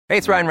Hey,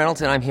 it's Ryan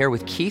Reynolds, and I'm here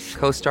with Keith,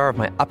 co-star of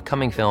my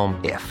upcoming film,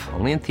 If,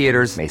 only in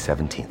theaters May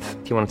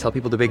 17th. Do you want to tell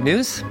people the big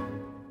news?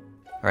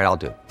 All right, I'll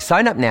do it.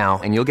 Sign up now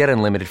and you'll get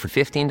unlimited for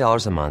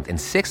 $15 a month and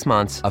 6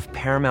 months of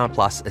Paramount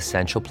Plus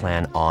Essential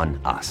Plan on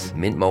us.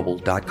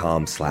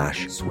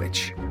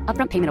 MintMobile.com/switch.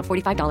 Upfront payment of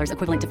 $45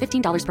 equivalent to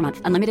 $15 per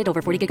month. Unlimited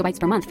over 40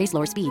 gigabytes per month. Face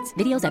lower speeds.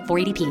 Videos at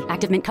 480p.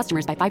 Active Mint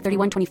customers by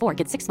 531.24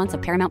 get 6 months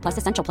of Paramount Plus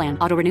Essential Plan.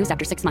 Auto renews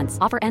after 6 months.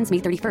 Offer ends May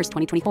 31st,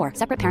 2024.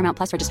 Separate Paramount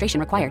Plus registration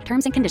required.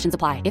 Terms and conditions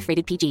apply if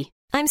rated PG.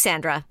 I'm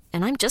Sandra,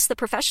 and I'm just the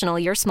professional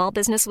your small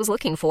business was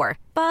looking for.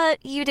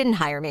 But you didn't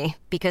hire me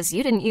because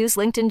you didn't use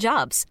LinkedIn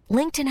Jobs.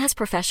 LinkedIn has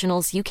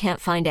professionals you can't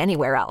find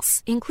anywhere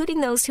else,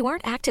 including those who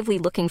aren't actively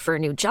looking for a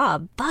new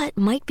job, but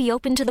might be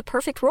open to the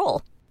perfect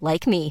role,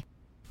 like me.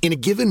 In a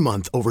given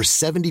month, over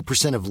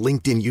 70% of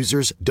LinkedIn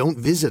users don't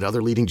visit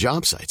other leading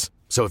job sites.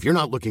 So if you're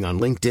not looking on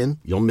LinkedIn,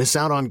 you'll miss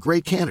out on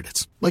great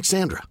candidates like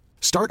Sandra.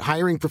 Start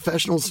hiring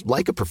professionals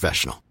like a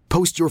professional.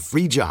 Post your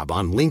free job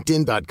on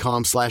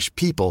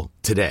linkedin.com/people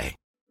today.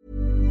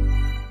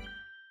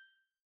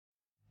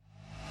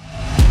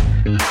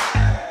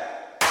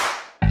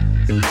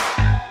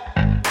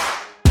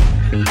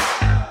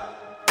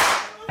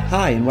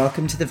 Hi and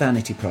welcome to The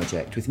Vanity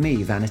Project with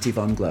me, Vanity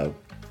Von Glow.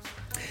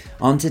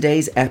 On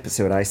today's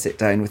episode, I sit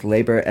down with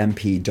Labour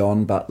MP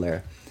Dawn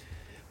Butler.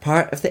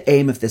 Part of the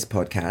aim of this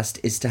podcast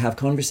is to have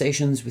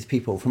conversations with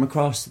people from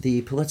across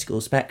the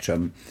political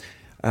spectrum.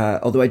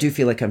 Although I do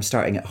feel like I'm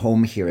starting at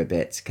home here a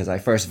bit, because I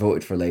first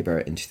voted for Labour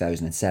in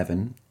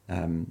 2007,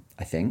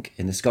 I think,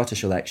 in the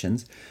Scottish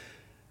elections.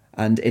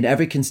 And in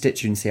every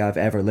constituency I've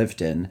ever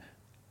lived in,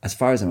 as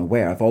far as I'm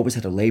aware, I've always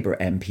had a Labour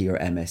MP or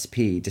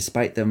MSP,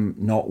 despite them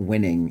not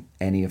winning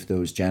any of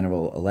those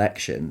general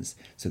elections.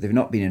 So they've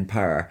not been in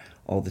power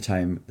all the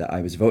time that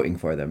I was voting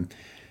for them.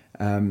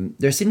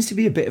 There seems to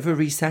be a bit of a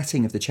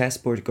resetting of the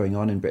chessboard going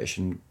on in British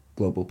and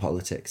global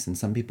politics, and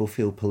some people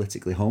feel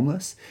politically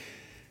homeless.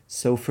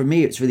 So for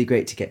me, it's really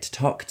great to get to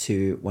talk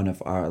to one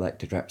of our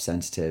elected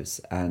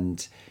representatives,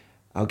 and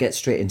I'll get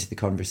straight into the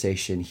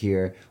conversation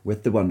here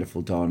with the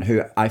wonderful Dawn,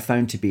 who I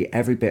found to be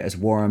every bit as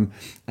warm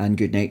and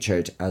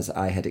good-natured as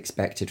I had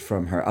expected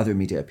from her other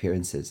media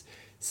appearances.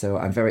 So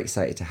I'm very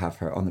excited to have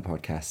her on the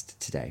podcast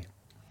today.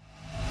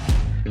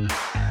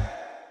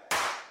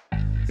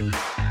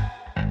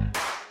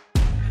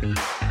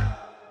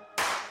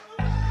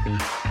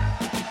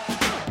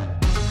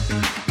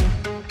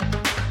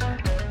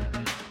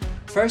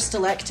 First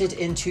elected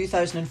in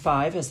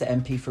 2005 as the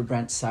MP for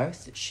Brent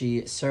South,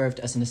 she served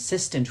as an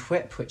assistant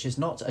whip, which is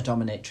not a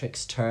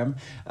dominatrix term.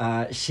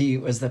 She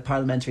was the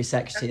parliamentary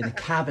secretary in the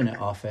Cabinet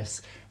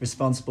Office,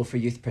 responsible for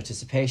youth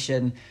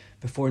participation,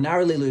 before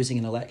narrowly losing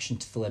an election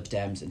to the Lib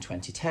Dems in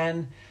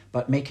 2010,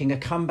 but making a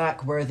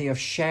comeback worthy of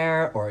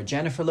Cher or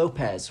Jennifer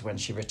Lopez when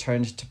she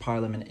returned to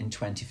Parliament in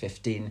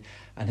 2015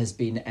 and has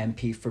been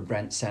MP for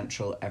Brent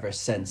Central ever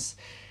since.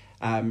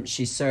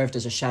 She served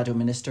as a Shadow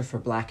Minister for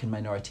Black and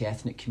Minority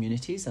Ethnic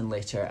Communities and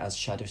later as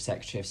Shadow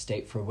Secretary of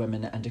State for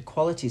Women and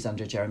Equalities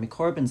under Jeremy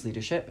Corbyn's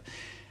leadership,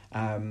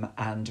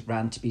 and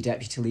ran to be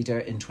Deputy Leader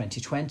in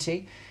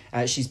 2020.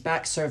 She's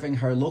back serving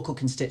her local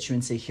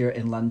constituency here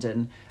in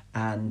London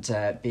and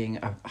being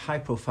a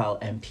high-profile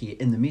MP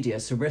in the media.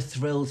 So we're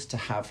thrilled to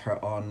have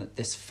her on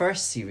this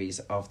first series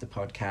of the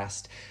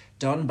podcast.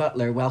 Dawn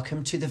Butler,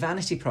 welcome to The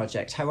Vanity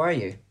Project. How are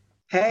you?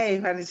 Hey,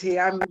 Vanity,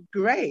 I'm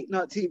great,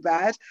 not too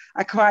bad.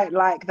 I quite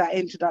like that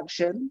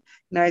introduction,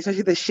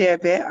 especially the Cher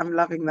bit. I'm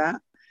loving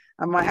that.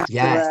 I might have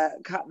to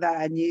cut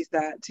that and use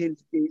that to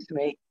introduce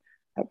me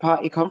at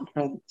party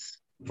conference.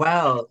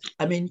 Well,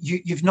 I mean,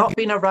 you've not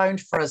been around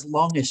for as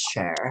long as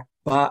Cher,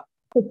 but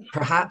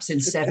perhaps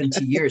in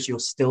 70 years you'll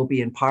still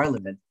be in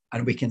Parliament,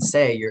 and we can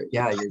say you're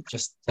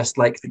just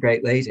like the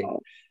great lady.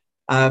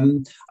 I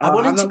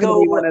wanted to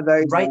go one of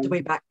those right the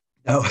way back.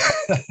 No.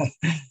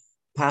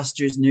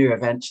 Pastures new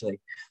eventually.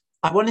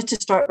 I wanted to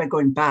start by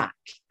going back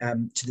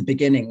to the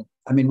beginning.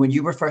 I mean, when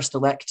you were first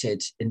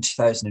elected in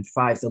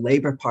 2005, the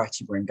Labour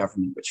Party were in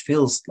government, which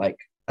feels like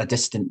a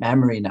distant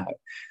memory now.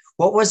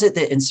 What was it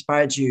that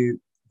inspired you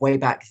way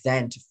back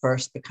then to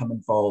first become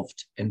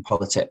involved in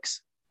politics?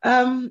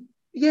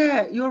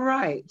 Yeah, you're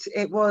right.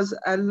 It was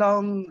a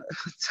long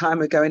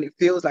time ago, and it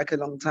feels like a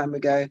long time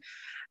ago.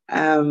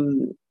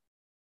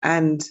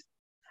 And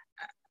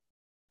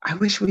I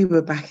wish we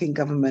were back in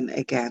government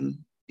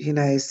again.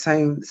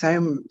 So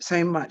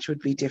much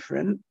would be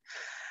different.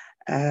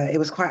 It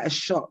was quite a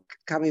shock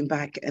coming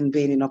back and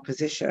being in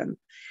opposition.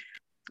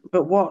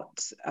 But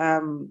I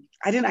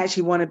didn't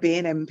actually want to be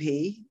an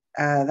MP.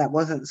 That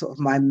wasn't sort of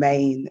my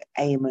main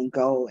aim and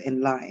goal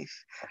in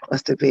life,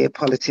 was to be a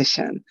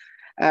politician.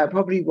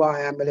 Probably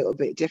why I'm a little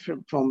bit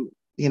different from,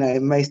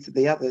 most of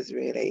the others,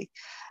 really.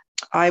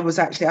 I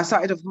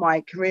started off my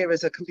career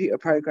as a computer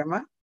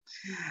programmer.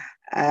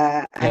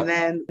 And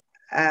then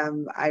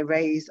I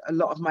raised a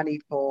lot of money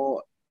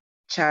for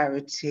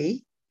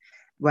charity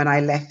when I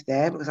left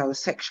there because I was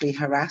sexually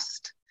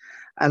harassed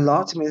a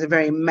lot. I mean, it was a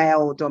very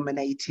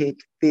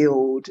male-dominated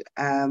field,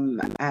 and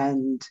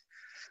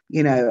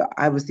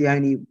I was the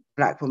only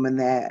black woman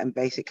there, and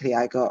basically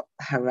I got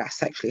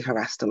sexually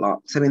harassed a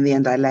lot. So in the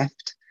end, I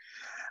left.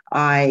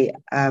 I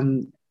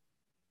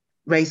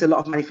raised a lot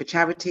of money for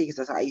charity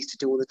because I used to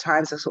do all the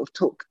time. So I sort of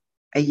took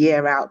a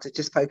year out to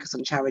just focus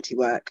on charity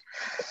work.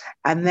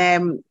 And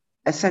then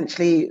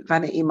essentially,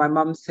 Vanity, my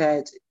mum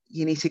said,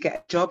 you need to get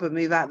a job and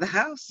move out of the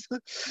house.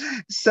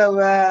 So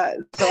I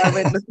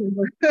went looking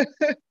for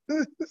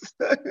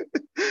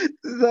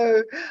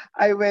so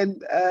I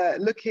went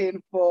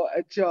looking for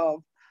a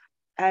job.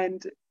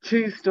 And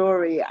true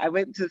story, I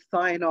went to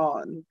sign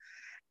on.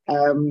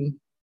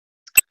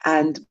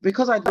 And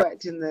because I'd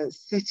worked in the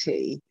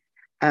city,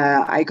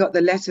 I got the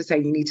letter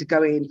saying you need to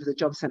go in for the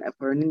job centre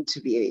for an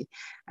interview.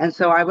 And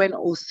so I went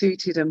all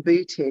suited and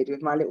booted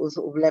with my little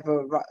sort of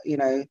leather,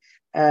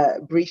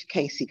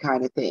 briefcasey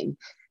kind of thing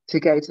to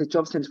go to the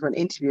job centre for an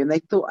interview. And they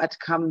thought I'd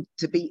come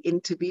to be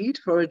interviewed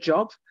for a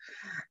job.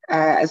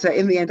 So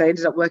in the end, I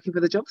ended up working for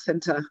the job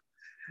centre.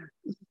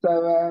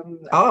 So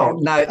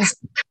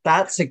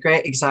that's a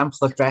great example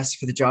of dress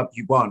for the job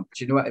you want.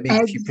 Do you know what I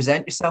mean? If you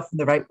present yourself in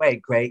the right way,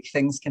 great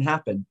things can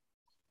happen.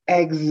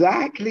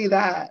 Exactly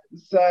that.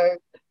 So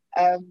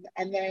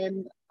and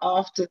then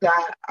after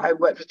that I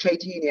worked for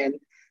trade union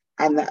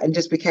and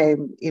just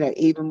became,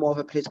 even more of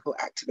a political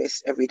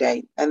activist every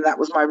day. And that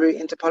was my route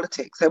into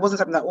politics. So it wasn't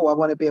something that, I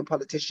want to be a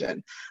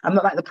politician. I'm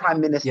not like the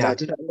prime minister,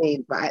 do you know what I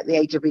mean? But at the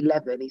age of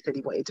 11, he said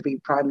he wanted to be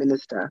prime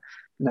minister.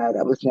 No,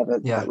 that was never,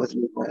 that was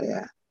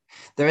never.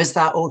 There is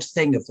that old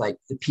thing of like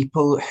the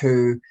people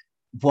who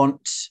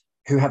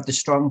have the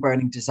strong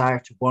burning desire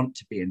to want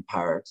to be in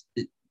power.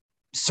 It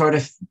sort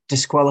of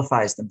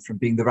disqualifies them from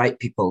being the right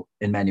people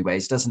in many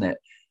ways, doesn't it?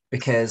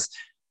 Because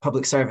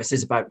public service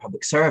is about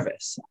public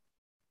service.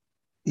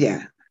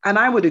 Yeah, and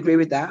I would agree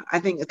with that. I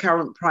think the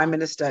current prime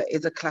minister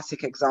is a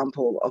classic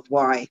example of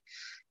why,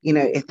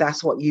 if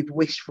that's what you've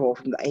wished for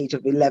from the age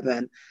of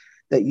 11,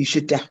 that you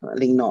should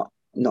definitely not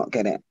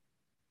get it.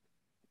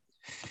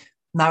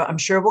 Now, I'm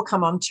sure we'll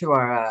come on to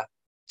our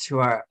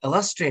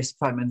illustrious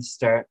prime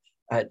minister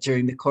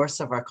during the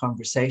course of our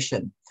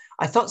conversation.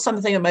 I thought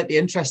something that might be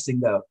interesting,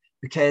 though,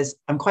 because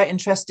I'm quite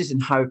interested in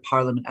how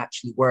Parliament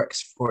actually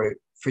works for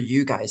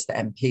you guys, the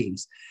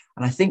MPs.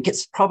 And I think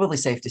it's probably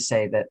safe to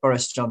say that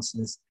Boris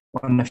Johnson is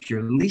one of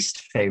your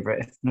least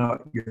favourite, if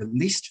not your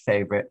least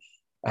favourite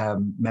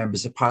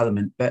members of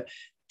Parliament. But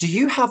do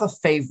you have a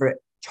favourite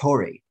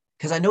Tory?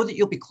 Because I know that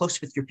you'll be close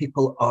with your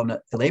people on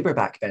the Labour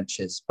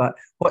backbenches, but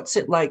what's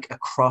it like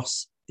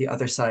across the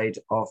other side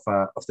of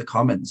the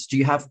Commons? Do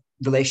you have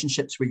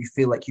relationships where you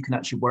feel like you can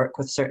actually work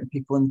with certain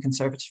people in the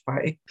Conservative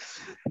Party?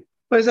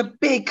 Well, it's a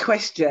big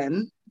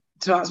question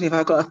to ask me if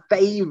I've got a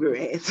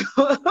favourite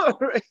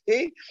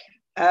already.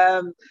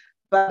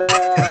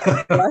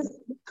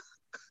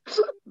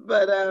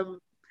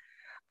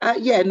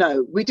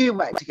 No, we do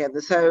work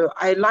together. So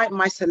I like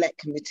my select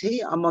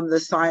committee. I'm on the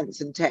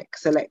Science and Tech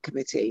Select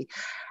Committee,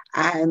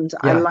 and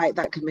I like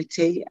that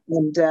committee.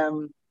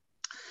 And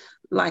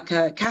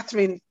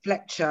Catherine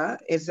Fletcher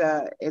is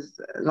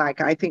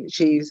I think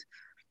she's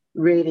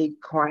really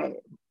quite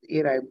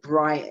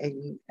bright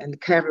and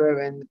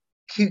clever and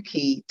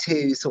kooky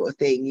too, sort of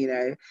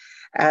thing.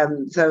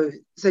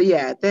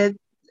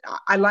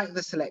 I like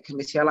the select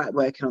committee. I like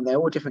working on there,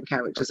 all different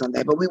characters on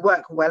there, but we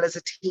work well as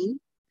a team.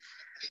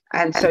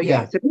 And so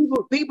so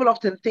people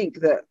often think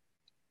that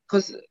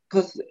because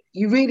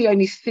you really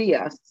only see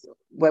us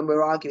when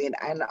we're arguing,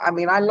 and I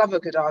mean I love a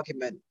good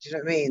argument. Do you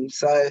know what I mean?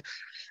 So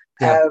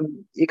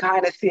you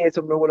kind of see us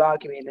when we're all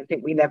arguing and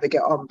think we never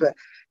get on, but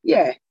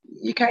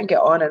you can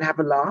get on and have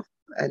a laugh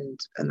and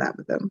that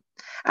with them.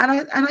 And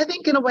I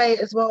think in a way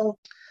as well,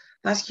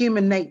 that's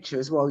human nature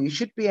as well. You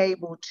should be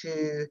able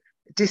to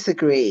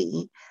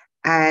disagree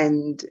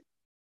and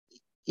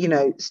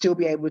still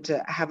be able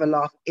to have a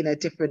laugh in a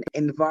different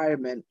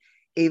environment,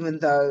 even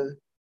though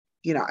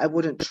I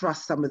wouldn't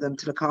trust some of them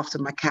to look after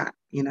my cat.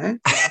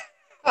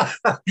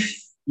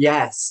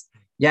 Yes,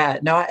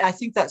 no, I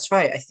think that's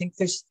right. I think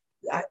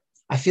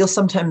I feel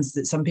sometimes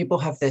that some people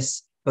have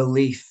this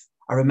belief.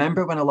 I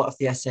remember when a lot of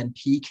the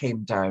SNP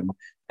came down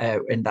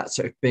in that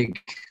sort of big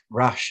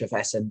rush of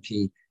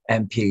SNP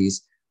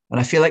MPs. And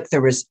I feel like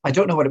I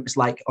don't know what it was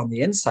like on the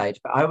inside,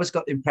 but I always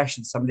got the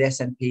impression some of the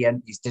SNP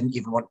MPs didn't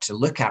even want to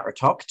look at or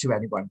talk to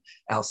anyone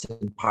else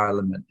in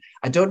Parliament.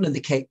 I don't know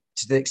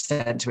to the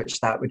extent to which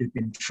that would have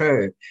been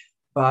true,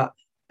 but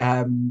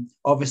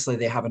obviously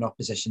they have an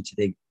opposition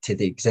to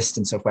the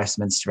existence of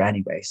Westminster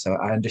anyway. So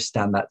I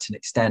understand that to an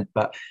extent,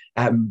 but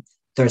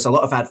there's a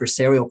lot of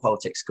adversarial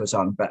politics goes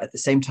on, but at the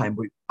same time,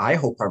 I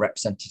hope our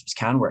representatives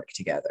can work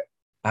together.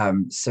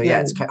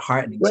 It's quite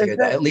heartening to hear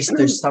that at least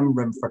there's some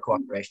room for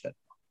cooperation.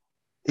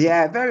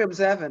 Yeah, very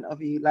observant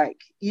of you. Like,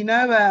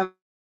 like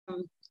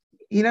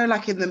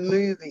in the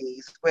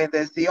movies where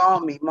there's the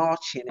army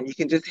marching and you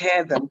can just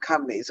hear them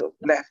coming, sort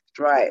of left,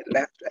 right,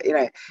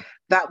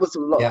 that was a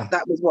lot. Yeah.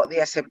 That was what the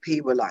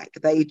SNP were like.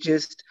 They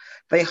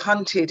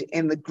hunted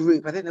in the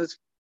group. I think there was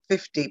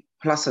 50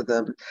 plus of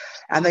them,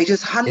 and they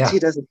just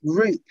hunted as a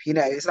group.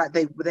 It's like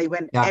they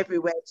went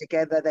everywhere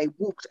together. They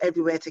walked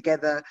everywhere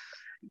together.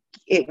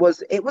 it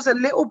was a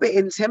little bit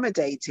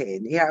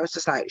intimidating. Yeah, I was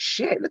just like,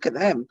 shit, look at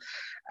them.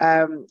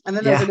 And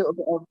then there was a Yeah. little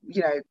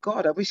bit of,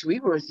 God, I wish we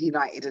were as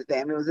united as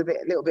them. There was a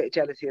little bit of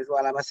jealousy as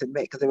well, I must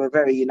admit, because they were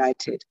very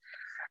united.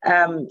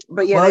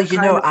 But yeah, Well, they've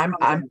kind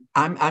of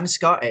I'm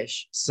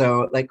Scottish,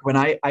 so like when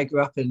I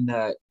grew up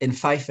in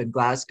Fife and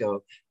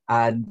Glasgow,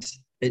 and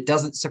it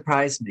doesn't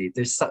surprise me.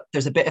 There's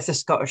a bit of the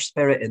Scottish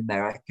spirit in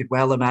there. I could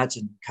well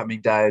imagine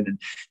coming down, and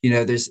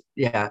there's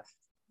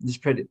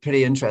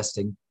pretty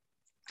interesting.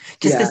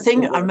 Because the yeah,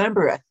 thing I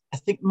remember, I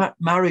think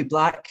Mary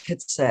Black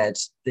had said,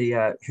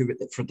 who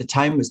for the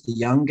time was the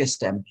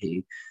youngest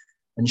MP,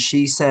 and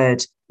she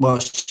said, well,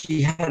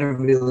 she had a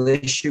real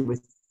issue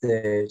with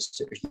the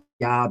sort of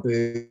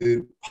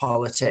yaboo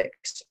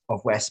politics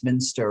of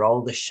Westminster,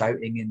 all the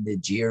shouting and the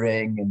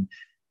jeering,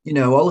 and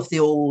all of the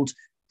old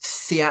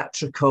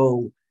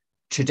theatrical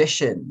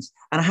traditions.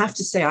 And I have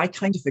to say, I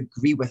kind of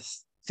agree with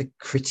the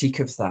critique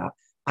of that.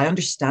 I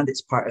understand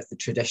it's part of the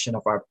tradition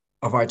of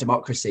our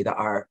democracy that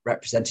our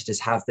representatives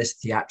have this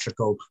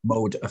theatrical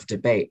mode of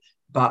debate,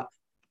 but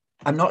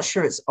I'm not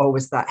sure it's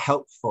always that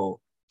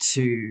helpful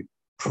to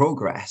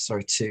progress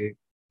or to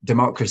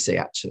democracy,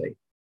 actually.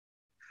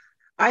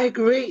 I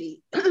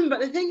agree. But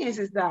the thing is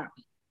that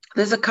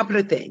there's a couple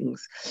of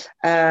things.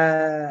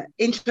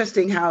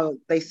 Interesting how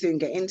they soon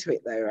get into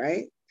it, though,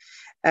 right?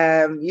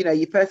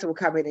 You first of all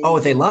come in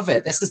and they love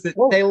it.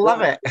 They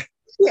love it.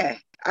 Yeah,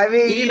 I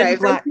mean, Ian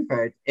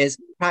Blackford is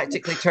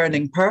practically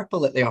turning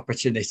purple at the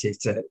opportunity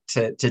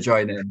to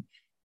join in.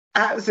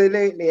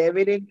 Absolutely. I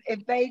mean,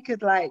 if they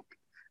could, like,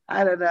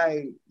 I don't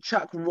know,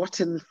 chuck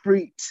rotten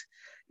fruit,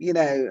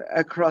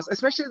 across,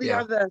 especially the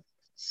other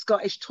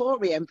Scottish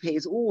Tory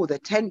MPs. Oh, the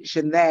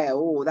tension there.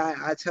 Oh, that,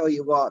 I tell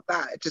you what,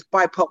 that just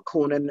buy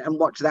popcorn and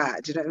watch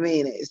that. Do you know what I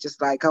mean? It's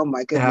just like, oh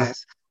my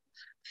goodness.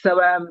 Yeah.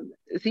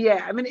 So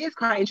yeah, I mean, it is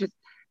quite interesting.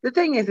 The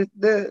thing is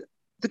the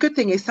good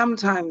thing is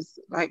sometimes,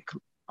 like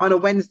on a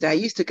Wednesday, I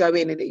used to go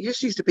in and it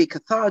just used to be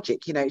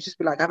cathartic, it's just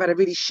be like, I've had a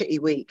really shitty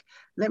week.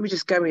 Let me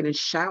just go in and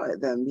shout at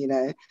them,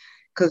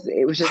 because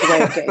it was just a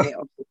way of getting it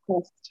off the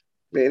chest,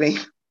 really.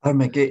 Oh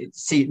my God.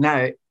 See,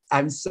 now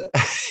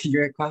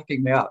you're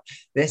cracking me up.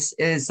 This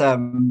is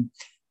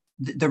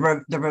there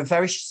were a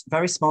very,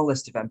 very small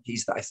list of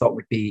MPs that I thought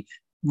would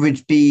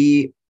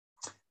be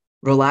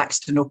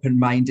relaxed and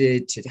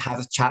open-minded to have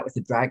a chat with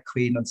a drag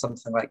queen on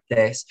something like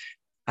this.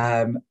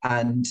 And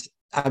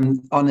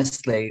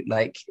honestly,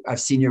 like,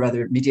 I've seen your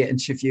other media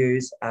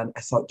interviews, and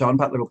I thought Dawn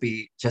Butler will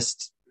be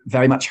just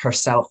very much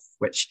herself,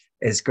 which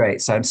is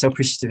great. So I'm so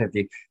appreciative of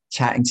you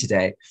chatting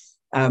today.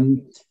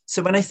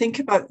 So when I think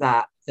about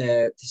that,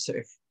 the sort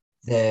of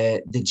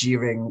the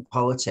jeering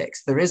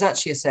politics, there is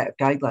actually a set of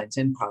guidelines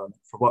in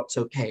Parliament for what's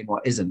okay and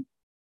what isn't.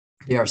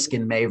 The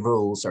Erskine May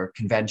rules or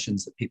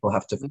conventions that people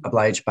have to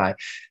oblige by.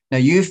 Now,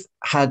 you've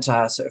had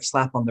a sort of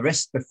slap on the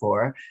wrist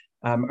before.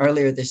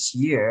 Earlier this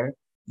year,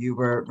 you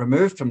were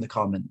removed from the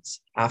Commons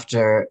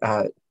after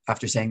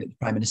saying that the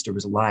Prime Minister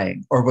was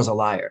lying or was a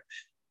liar.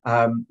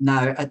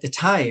 Now, at the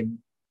time,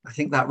 I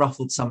think that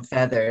ruffled some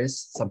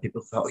feathers. Some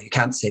people thought, oh, you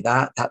can't say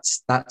that.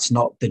 That's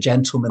not the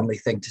gentlemanly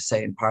thing to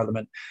say in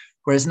Parliament.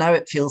 Whereas now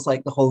it feels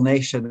like the whole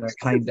nation are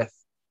kind of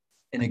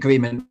in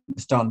agreement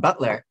with Dawn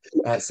Butler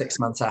 6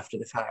 months after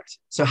the fact.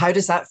 So how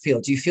does that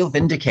feel? Do you feel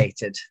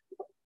vindicated?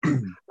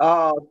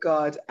 Oh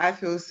God, I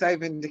feel so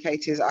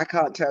vindicated. I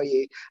can't tell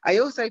you. I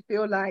also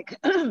feel like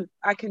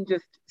I can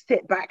just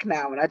sit back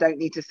now and I don't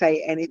need to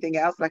say anything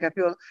else. Like, I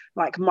feel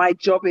like my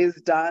job is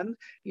done.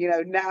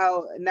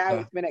 Now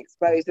it's been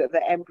exposed that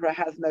the emperor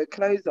has no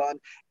clothes on.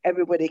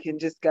 Everybody can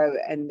just go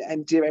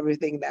and do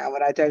everything now,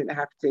 and I don't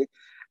have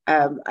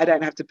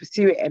to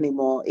pursue it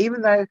anymore.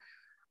 Even though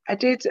I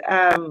did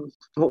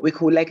what we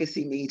call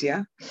legacy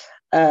media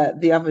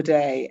the other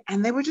day,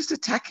 and they were just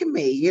attacking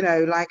me,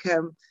 like,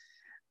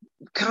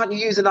 can't you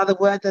use another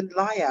word than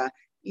liar,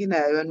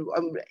 and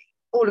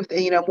all of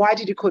the, why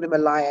did you call him a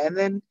liar? And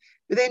then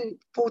within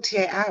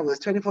 48 hours,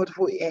 24 to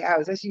 48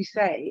 hours, as you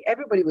say,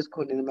 everybody was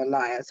calling him a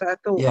liar. So I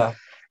thought,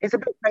 it's a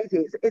bit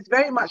crazy. It's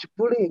very much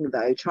bullying,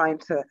 though, trying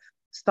to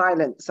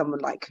silence someone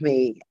like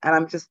me. And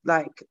I'm just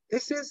like,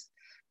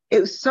 it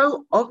was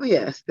so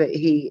obvious that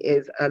he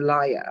is a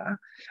liar.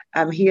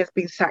 He has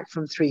been sacked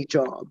from 3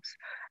 jobs.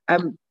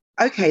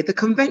 Okay, the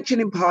convention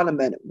in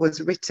Parliament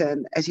was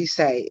written, as you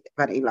say,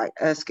 like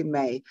Erskine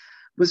May,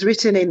 was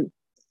written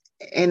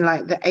in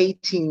like the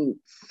 18th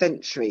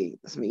century,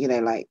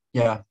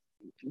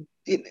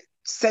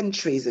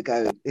 centuries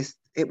ago.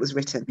 It was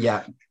written.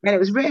 Yeah. And it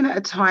was written at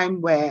a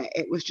time where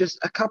it was just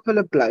a couple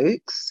of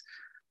blokes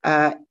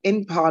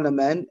in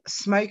Parliament,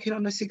 smoking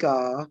on a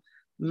cigar,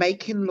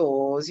 making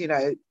laws,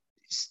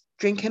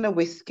 drinking a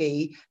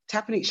whiskey,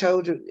 tapping each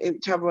other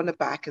on the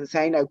back and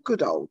saying, oh,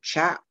 good old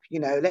chap,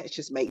 let's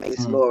just make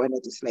this law and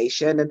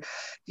legislation. And,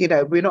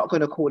 we're not going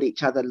to call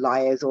each other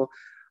liars. Or,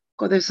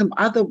 God, there's some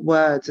other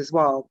words as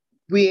well,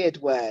 weird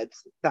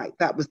words. Like,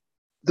 that was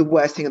the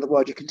worst thing in the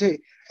world you can do.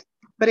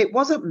 But it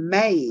wasn't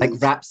made.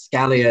 Like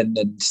rapscallion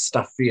and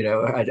stuff,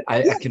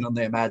 I can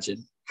only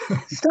imagine.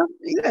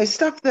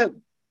 Stuff that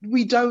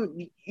we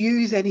don't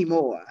use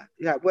anymore.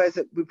 Words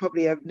that we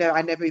probably have, no,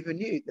 I never even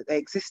knew that they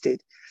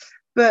existed.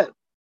 But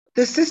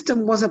the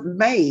system wasn't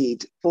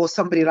made for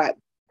somebody like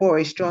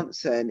Boris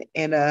Johnson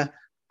in a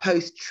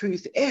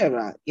post-truth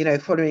era,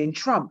 following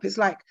Trump.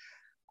 I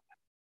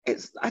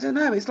don't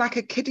know, it's like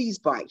a kiddie's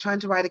bike, trying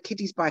to ride a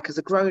kiddie's bike as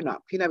a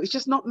grown-up. It's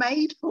just not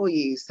made for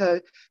you. So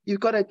you've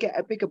got to get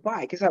a bigger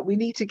bike. It's like we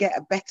need to get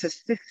a better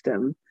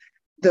system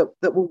that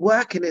will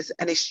work and is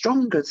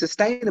stronger and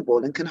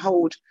sustainable and can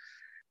hold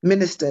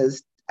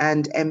ministers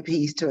and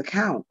MPs to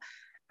account.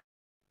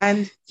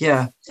 And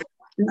yeah.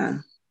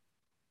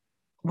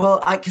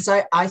 Well, I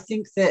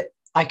think that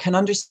I can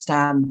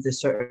understand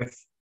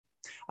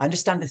I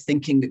understand the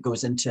thinking that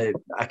goes into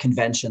a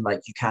convention,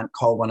 like you can't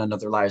call one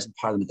another liars in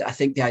Parliament. I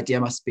think the idea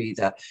must be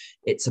that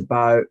it's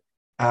about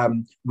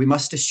we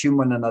must assume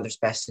one another's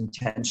best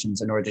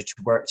intentions in order to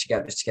work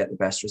together to get the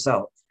best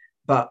result.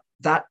 But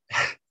that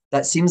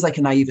seems like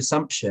a naive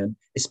assumption,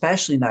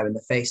 especially now in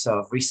the face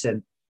of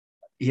recent,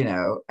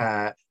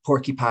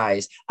 porky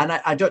pies. And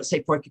I don't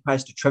say porky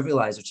pies to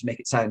trivialize or to make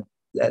it sound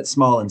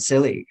small and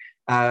silly.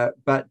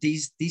 But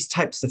these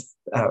types of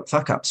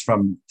fuck ups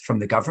from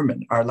the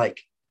government are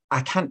like,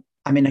 I'm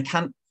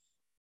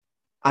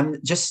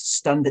just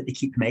stunned that they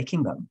keep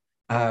making them.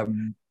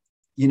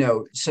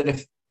 Sort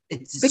of,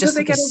 it's because just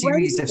like a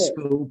series of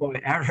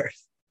schoolboy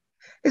errors.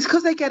 It's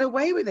because they get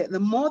away with it. The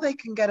more they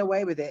can get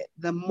away with it,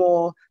 the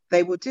more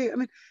they will do. I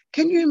mean,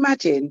 can you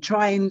imagine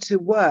trying to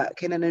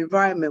work in an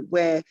environment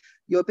where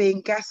you're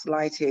being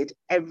gaslighted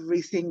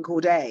every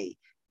single day?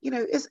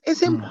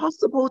 It's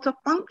impossible to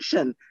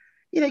function,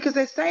 because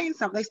they're saying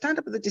something. They stand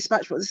up at the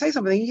dispatch board, they say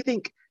something, and you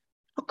think,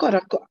 oh God,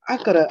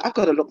 I've got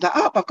to look that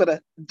up. I've got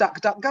to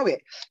duck go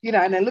it,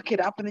 and then look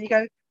it up, and then you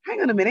go,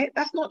 hang on a minute,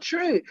 that's not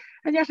true.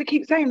 And you have to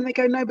keep saying, and they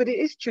go, no, but it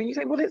is true. And you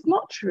say, well, it's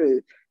not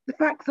true. The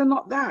facts are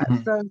not that.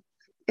 Mm-hmm. So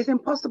it's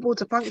impossible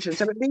to function.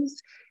 So at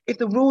least if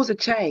the rules are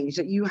changed,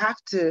 that you have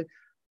to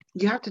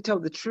tell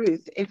the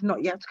truth. If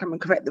not, you have to come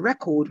and correct the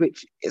record,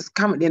 which is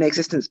currently in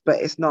existence, but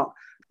it's not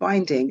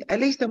binding. At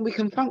least then we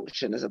can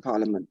function as a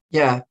parliament.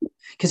 Yeah,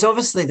 because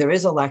obviously there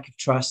is a lack of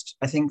trust.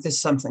 I think this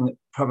is something that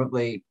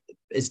probably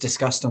is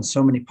discussed on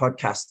so many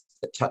podcasts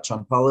that touch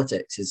on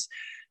politics, is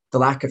the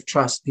lack of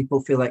trust.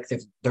 People feel like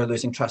they're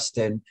losing trust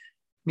in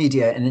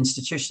media and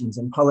institutions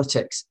and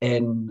politics,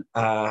 in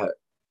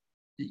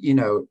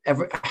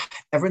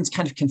everyone's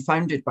kind of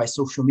confounded by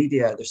social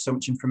media. There's so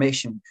much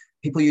information.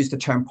 People use the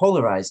term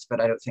polarized,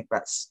 but I don't think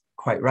that's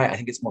quite right. I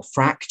think it's more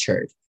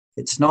fractured.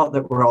 It's not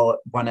that we're all at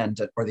one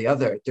end or the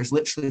other. There's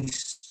literally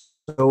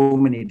so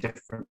many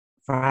different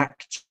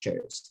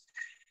fractures.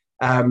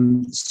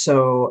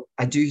 So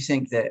I do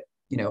think that,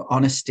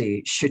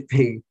 honesty should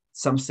be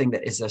something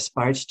that is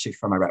aspired to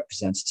from our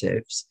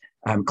representatives.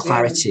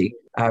 Clarity.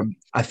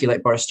 I feel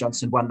like Boris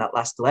Johnson won that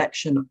last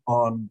election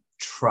on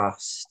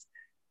trust.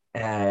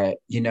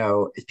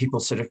 People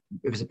sort of,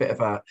 it was a bit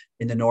of a,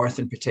 in the North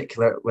in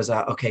particular, it was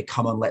okay,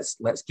 come on,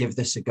 let's give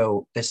this a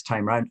go this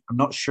time round. I'm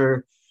not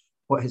sure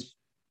what his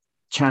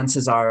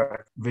chances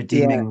are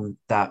redeeming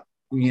that,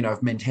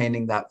 of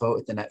maintaining that vote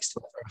at the next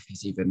level, if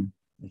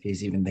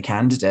he's even the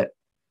candidate.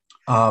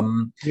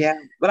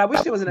 But I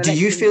wish there was an election.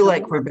 Do you feel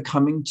like we're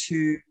becoming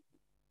too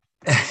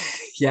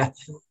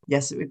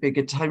yes, it would be a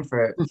good time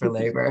for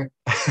Labour.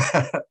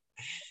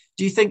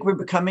 Do you think we're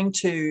becoming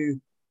too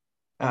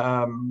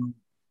do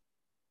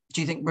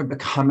you think we're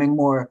becoming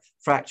more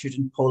fractured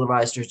and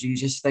polarized, or do you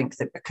just think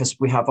that because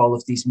we have all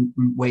of these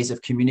ways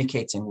of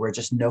communicating, we're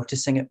just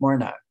noticing it more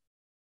now?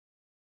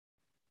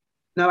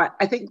 No,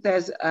 I think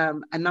there's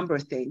a number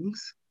of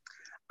things.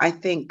 I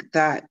think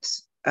that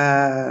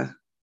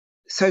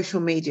social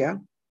media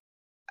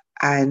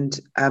and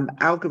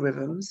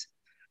algorithms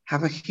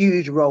have a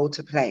huge role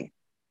to play.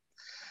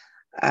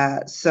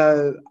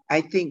 So I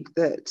think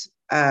that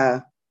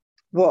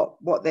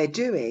what they're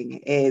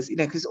doing is,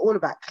 because it's all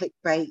about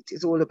clickbait.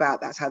 It's all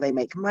about, that's how they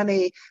make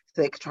money.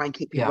 So they try and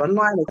keep people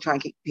online, they try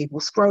and keep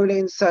people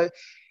scrolling. So,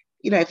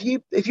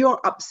 if you're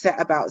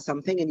upset about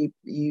something and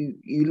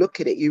you look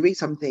at it, you read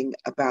something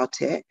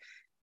about it,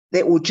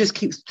 they will just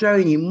keep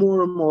throwing you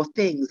more and more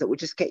things that will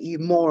just get you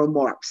more and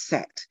more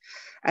upset.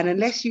 And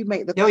unless you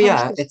make the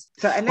it's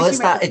a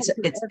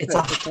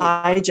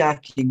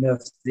hijacking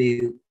of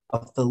the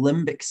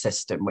limbic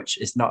system, which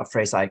is not a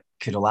phrase I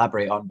could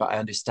elaborate on, but I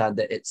understand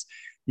that it's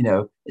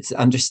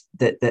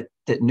that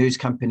news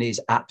companies,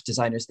 app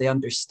designers, they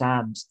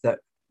understand that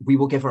we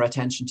will give our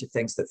attention to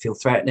things that feel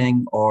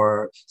threatening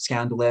or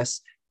scandalous,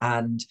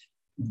 and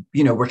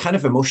we're kind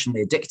of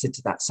emotionally addicted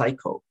to that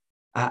cycle.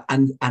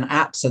 And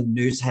apps and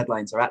news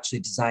headlines are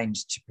actually designed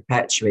to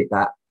perpetuate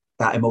that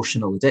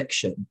emotional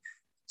addiction.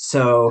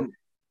 So,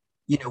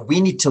 we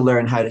need to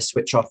learn how to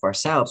switch off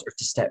ourselves or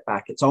to step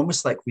back. It's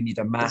almost like we need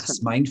a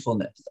mass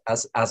mindfulness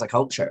as a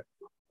culture.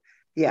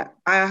 Yeah,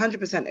 I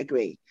 100%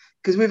 agree,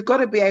 because we've got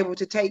to be able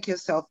to take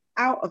yourself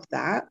out of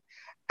that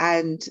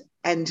and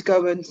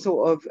go and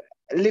sort of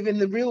live in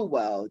the real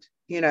world.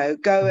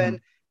 Go and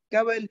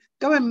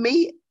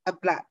meet a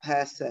Black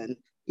person,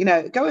 You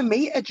know, go and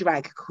meet a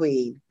drag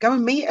queen, go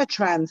and meet a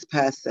trans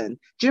person.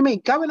 Do you know what I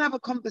mean? Go and have a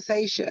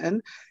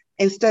conversation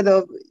instead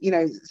of, you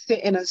know,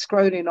 sitting and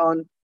scrolling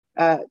on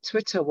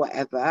Twitter,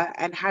 whatever,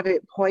 and have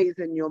it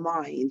poison your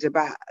mind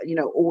about, you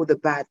know, all the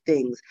bad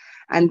things.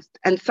 And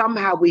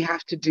somehow we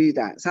have to do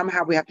that.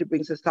 Somehow we have to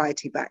bring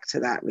society back to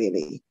that,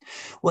 really.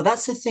 Well,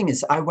 that's the thing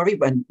is, I worry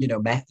when, you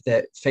know,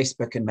 the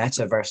Facebook and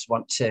Metaverse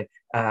want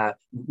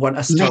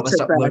us to almost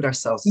upload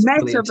ourselves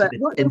fully Metaverse.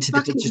 What the into the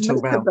fuck is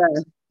digital realm.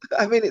 metaverse?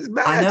 I mean, it's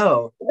mad. I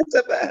know.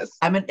 Metaverse.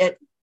 I mean,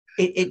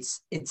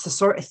 it's the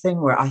sort of thing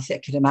where I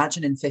could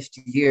imagine in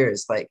 50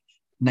 years, like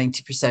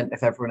 90%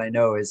 of everyone I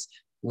know is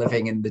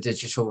living in the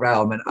digital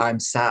realm, and I'm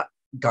sat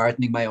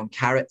gardening my own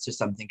carrots or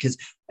something, because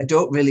I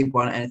don't really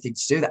want anything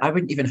to do with that. I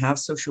wouldn't even have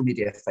social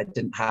media if I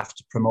didn't have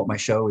to promote my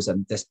shows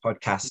and this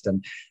podcast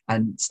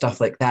and stuff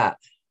like that.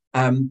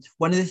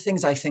 One of the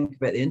things I think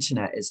about the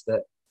internet is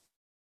that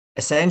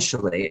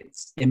essentially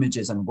it's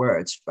images and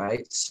words,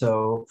 right?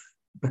 So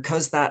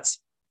because that's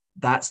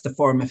the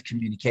form of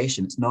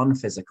communication, it's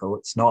non-physical,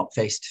 it's not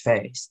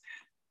face-to-face,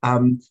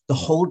 the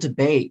whole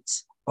debate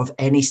of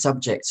any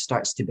subject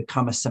starts to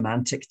become a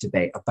semantic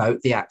debate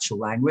about the actual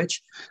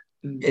language.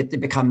 It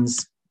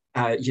becomes,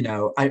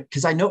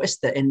 because I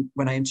noticed that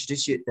when I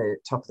introduced you at the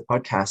top of the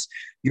podcast,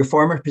 your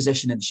former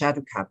position in the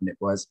shadow cabinet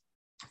was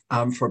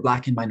for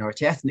Black and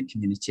minority ethnic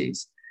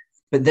communities.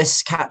 But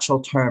this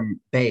catch-all term,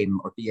 BAME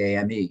or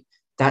BAME,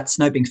 that's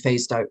now being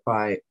phased out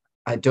by,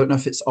 I don't know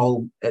if it's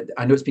all,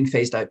 I know it's being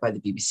phased out by the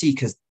BBC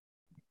because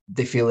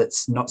they feel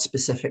it's not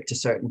specific to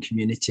certain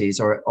communities,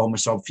 or it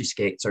almost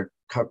obfuscates or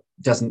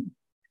doesn't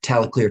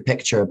tell a clear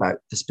picture about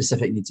the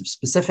specific needs of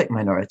specific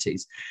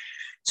minorities.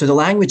 So the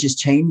language is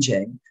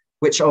changing,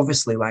 which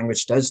obviously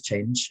language does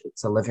change.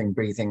 It's a living,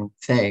 breathing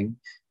thing.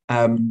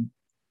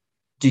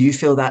 Do you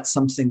feel that's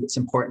something that's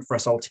important for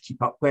us all to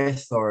keep up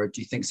with? Or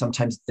do you think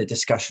sometimes the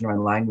discussion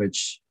around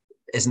language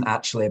isn't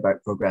actually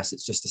about progress,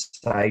 it's just a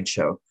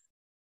sideshow?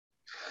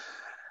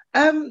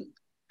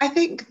 I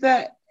think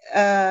that...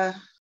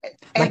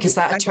 is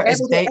that a term?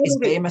 Is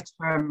BAME a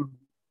term?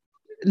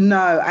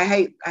 No, I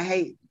hate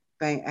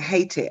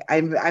it.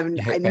 I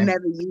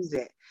never use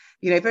it.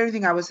 You know, if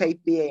everything I would say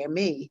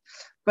BAME,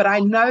 but I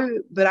know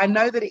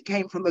that it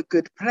came from a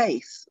good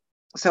place.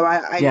 So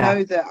I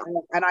know that,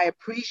 and I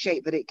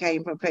appreciate that it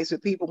came from a place where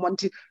people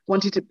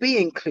wanted to be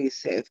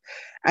inclusive,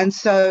 and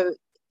so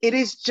it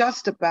is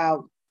just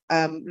about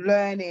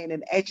learning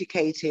and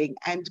educating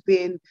and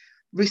being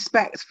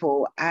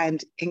respectful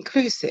and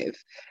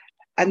inclusive.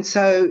 And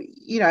so,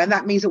 you know, and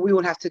that means that we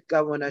all have to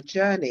go on a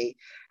journey.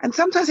 And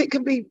sometimes it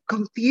can be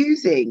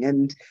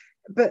confusing,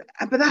 but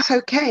that's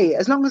okay,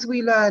 as long as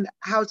we learn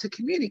how to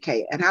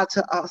communicate and how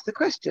to ask the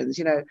questions.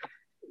 You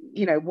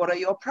know, what are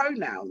your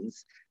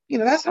pronouns? You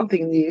know, that's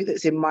something new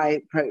that's in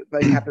my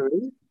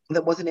vocabulary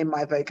that wasn't in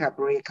my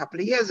vocabulary a couple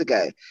of years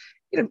ago.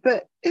 You know,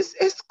 but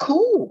it's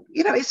cool.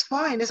 You know, it's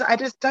fine. I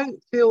just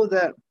don't feel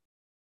that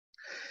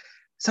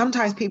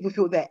sometimes people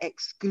feel they're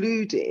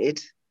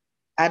excluded,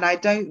 and I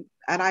don't.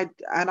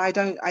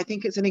 I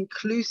think it's an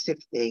inclusive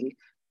thing,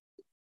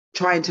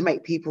 trying to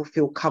make people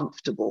feel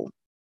comfortable.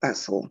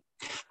 That's all.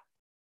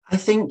 I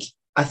think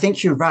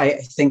you're right.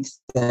 I think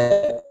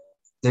that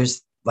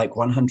there's like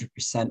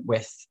 100%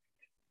 with,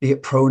 be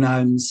it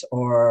pronouns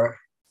or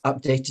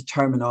updated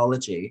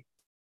terminology.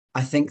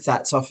 I think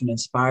that's often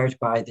inspired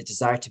by the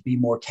desire to be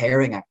more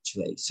caring,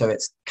 actually. So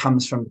it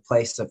comes from the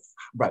place of,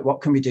 right, what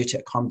can we do to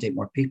accommodate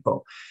more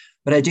people?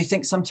 But I do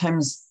think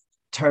sometimes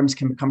terms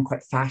can become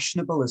quite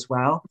fashionable as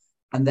well.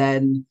 And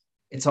then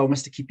it's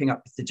almost a keeping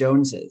up with the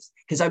Joneses.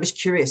 Because I was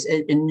curious,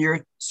 in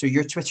your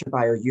Twitter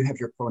bio, you have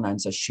your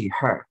pronouns as she,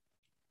 her.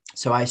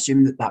 So I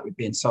assume that would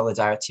be in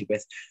solidarity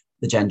with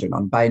the gender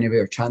non-binary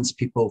or trans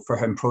people, for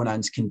whom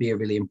pronouns can be a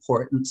really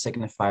important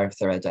signifier of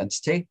their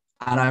identity.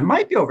 And I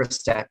might be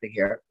overstepping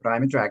here, but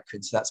I'm a drag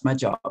queen, so that's my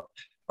job.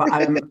 But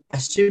I'm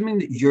assuming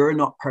that you're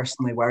not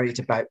personally worried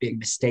about being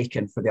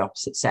mistaken for the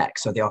opposite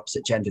sex or the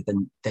opposite gender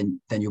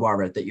than you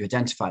are, or that you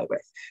identify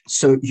with.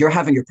 So you're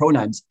having your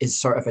pronouns is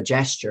sort of a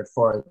gesture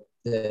for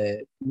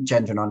the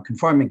gender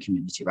non-conforming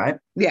community, right?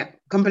 Yeah,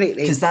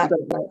 completely.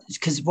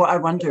 Because what I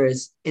wonder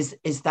is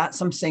that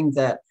something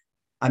that,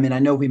 I mean, I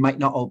know we might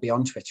not all be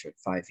on Twitter in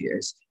 5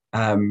 years.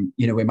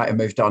 You know, we might have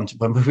moved on to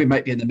when we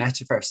might be in the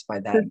metaverse by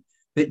then.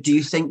 But do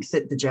you think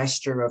that the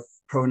gesture of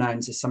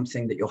pronouns is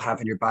something that you'll have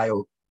in your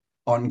bio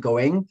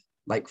ongoing,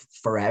 like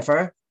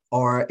forever?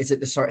 Or is it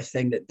the sort of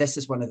thing that this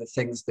is one of the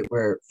things that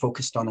we're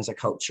focused on as a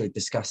culture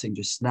discussing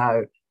just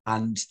now,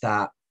 and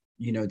that,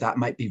 you know, that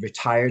might be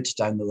retired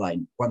down the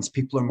line once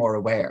people are more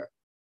aware?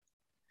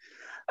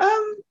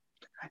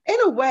 In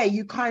a way,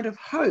 you kind of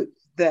hope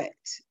that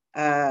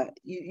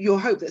you'll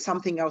hope that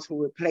something else will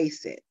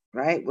replace it,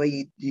 right? Where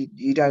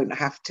you don't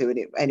have to,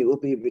 and it will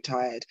be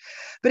retired.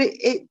 But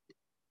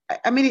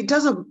I mean, it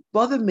doesn't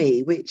bother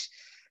me, which,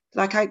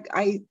 like,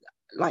 I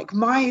like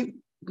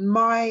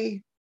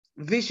my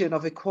vision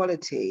of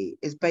equality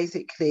is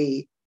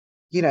basically,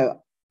 you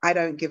know, I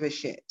don't give a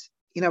shit.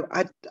 You know,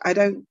 I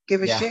don't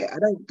give a shit. I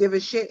don't give a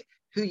shit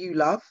who you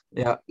love.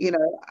 Yeah.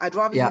 I'd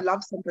rather you Yeah.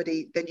 love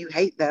somebody than you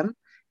hate them.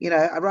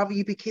 I'd rather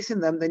you be kissing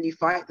them than you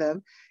fight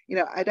them.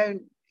 I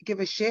don't give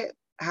a shit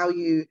how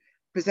you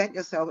present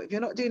yourself. If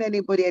you're not doing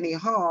anybody any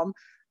harm,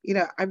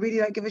 I really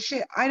don't give a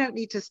shit. I don't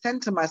need to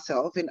center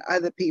myself in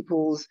other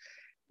people's,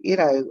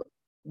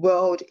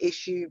 world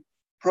issue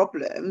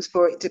problems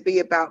for it to be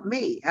about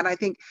me. And I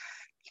think,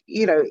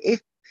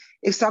 if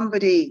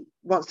somebody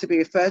wants to be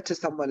referred to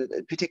someone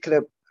a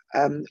particular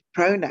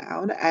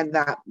pronoun and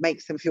that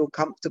makes them feel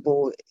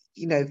comfortable,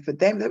 for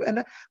them,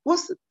 and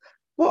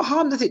what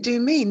harm does it do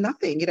me?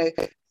 Nothing.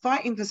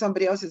 Fighting for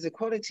somebody else's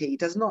equality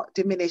does not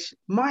diminish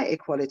my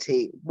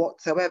equality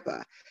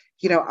whatsoever.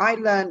 I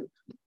learned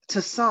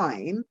to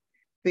sign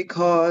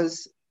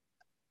because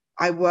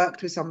I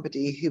worked with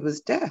somebody who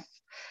was deaf,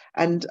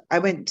 and I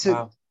went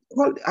to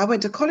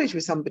college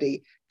with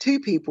somebody, two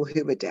people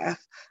who were deaf.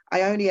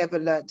 I only ever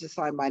learned to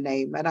sign my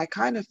name, and I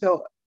kind of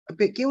felt a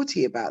bit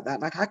guilty about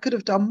that. Like I could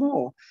have done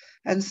more.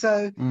 And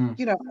so,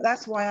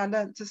 that's why I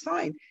learned to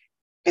sign.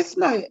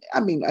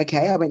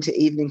 Okay, I went to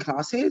evening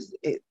classes.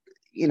 It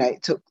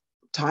took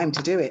time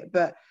to do it.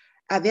 But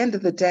at the end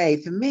of the day,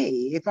 for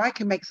me, if I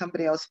can make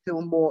somebody else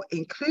feel more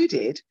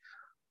included,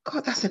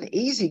 God, that's an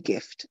easy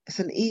gift. It's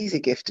an easy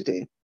gift to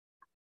do.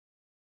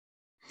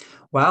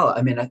 Wow,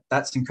 I mean,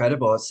 that's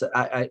incredible.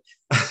 I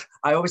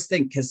always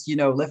think, because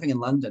living in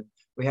London,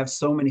 we have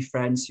so many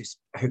friends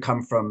who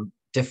come from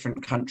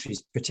different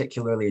countries,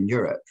 particularly in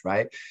Europe,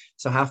 right?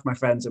 So half my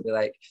friends will be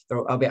like,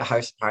 I'll be at a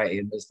house party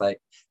and there's like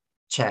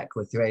Czech,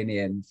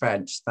 Lithuanian,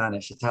 French,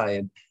 Spanish,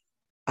 Italian,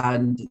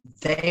 and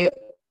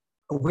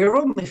we're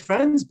only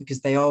friends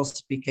because they all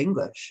speak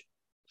English.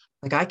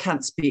 Like I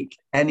can't speak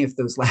any of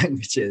those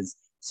languages.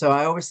 So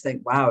I always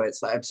think, wow,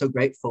 it's like, I'm so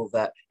grateful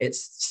that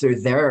it's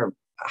through their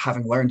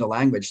having learned a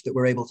language that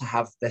we're able to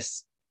have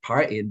this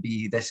party and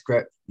be this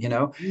group,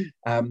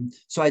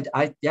 So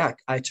I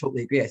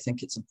totally agree. I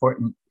think it's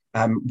important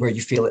where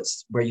you feel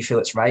it's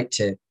right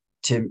to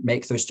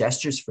make those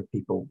gestures for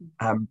people.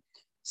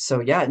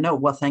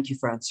 Thank you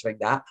for answering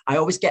that. I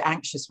always get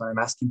anxious when I'm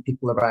asking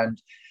people around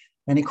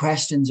any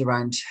questions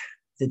around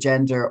the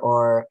gender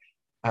or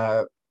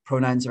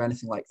pronouns or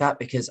anything like that,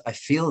 because I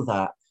feel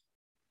that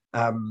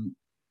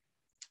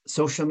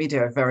social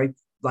media are very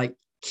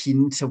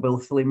keen to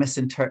willfully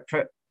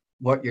misinterpret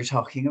what you're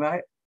talking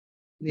about.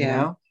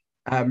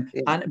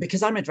 And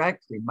because I'm a drag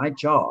queen, my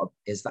job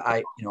is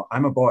that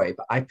I'm a boy,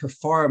 but I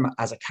perform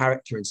as a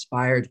character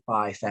inspired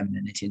by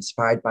femininity,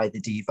 inspired by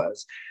the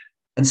divas.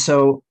 And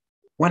so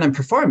when I'm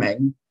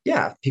performing,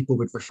 people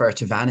would refer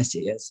to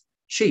Vanity as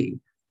she,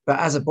 but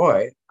as a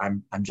boy,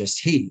 I'm just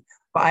he.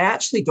 But I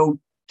actually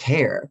don't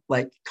care.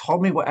 Like, call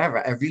me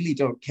whatever. I really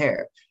don't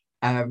care.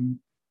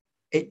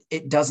 It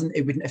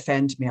wouldn't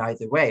offend me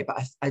either way.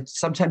 But I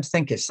sometimes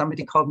think if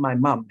somebody called my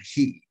mum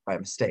he by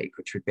mistake,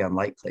 which would be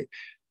unlikely,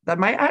 that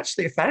might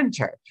actually offend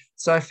her.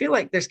 So I feel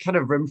like there's kind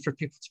of room for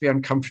people to be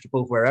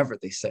uncomfortable wherever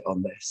they sit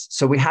on this.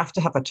 So we have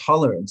to have a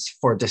tolerance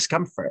for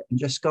discomfort and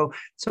just go,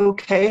 it's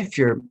okay if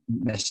you're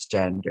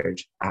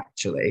misgendered,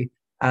 actually.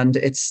 And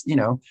it's,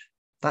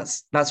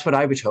 that's what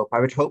I would hope. I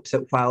would hope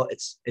that while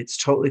it's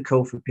totally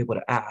cool for people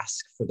to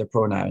ask for their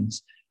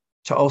pronouns,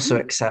 to also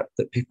accept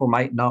that people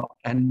might not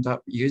end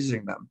up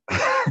using them.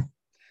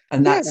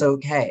 And that's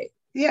okay.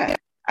 Yeah.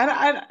 And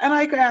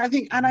I agree.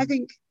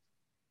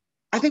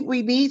 I think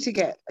we need to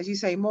get, as you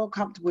say, more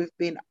comfortable with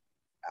being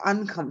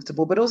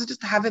uncomfortable, but also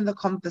just having the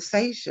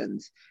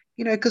conversations,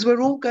 because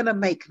we're all going to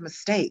make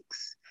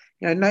mistakes.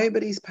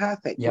 Nobody's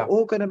perfect. Yeah. We're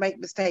all going to make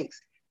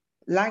mistakes.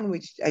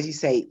 Language, as you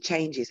say,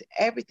 changes.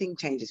 Everything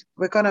changes.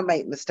 We're going to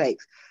make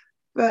mistakes.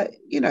 But,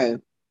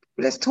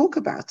 let's talk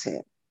about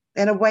it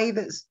in a way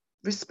that's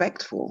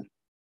respectful.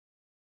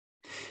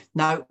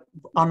 Now,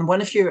 on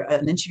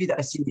an interview that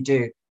I seen you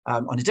do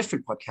on a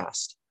different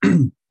podcast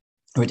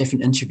or a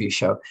different interview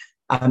show,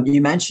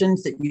 you mentioned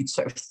that you'd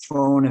sort of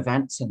thrown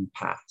events in the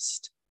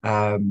past.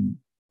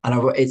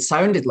 It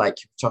sounded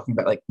like you were talking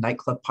about like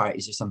nightclub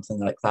parties or something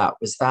like that.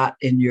 Was that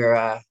in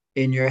your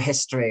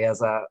history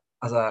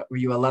were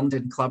you a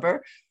London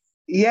clubber?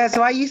 Yeah,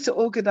 so I used to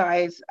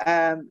organise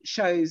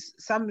shows,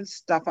 some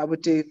stuff I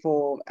would do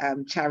for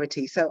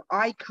charity. So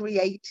I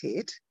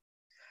created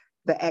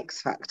the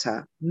X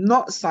Factor,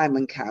 not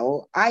Simon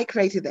Cowell. I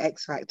created the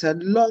X Factor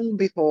long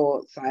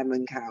before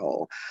Simon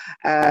Cowell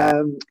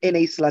in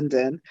East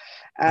London.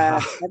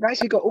 I've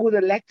actually got all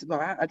the letters, well,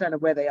 I don't know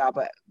where they are,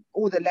 but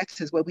all the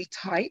letters where we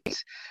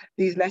typed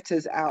these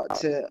letters out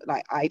to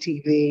like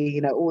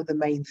ITV, all the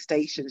main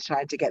stations,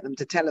 trying to get them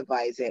to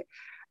televise it.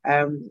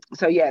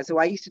 So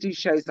I used to do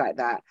shows like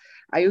that.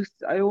 I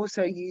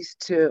also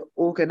used to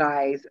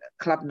organise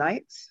club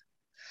nights.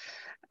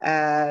 So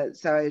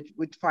I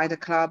would find a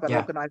club and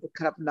organise a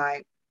club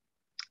night.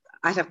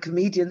 I'd have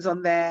comedians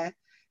on there.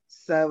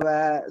 So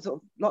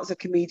sort of lots of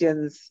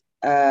comedians.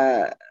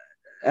 Gina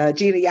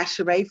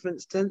Yashere, for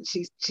instance,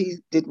 she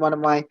did one of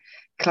my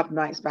club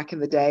nights back in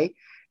the day.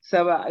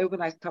 So I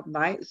organised club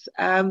nights.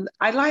 I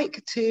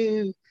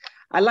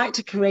I like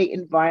to create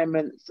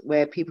environments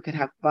where people can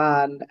have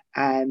fun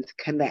and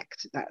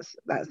connect. That's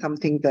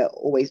something that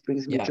always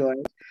brings me Yeah. joy.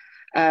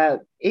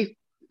 If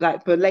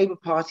like for Labour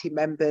Party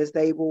members,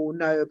 they will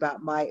know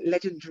about my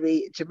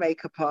legendary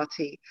Jamaica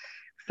party.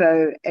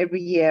 So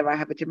every year I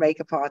have a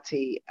Jamaica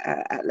party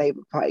at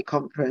Labour Party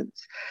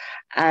conference,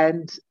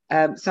 and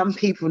some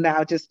people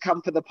now just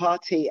come for the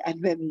party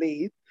and then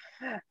leave.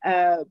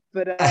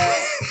 But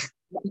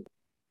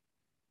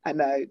I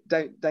know,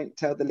 don't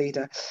tell the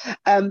leader.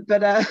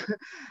 But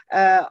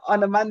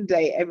on a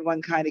Monday,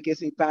 everyone kind of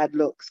gives me bad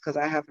looks because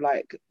I have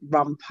like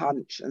rum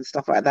punch and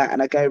stuff like that,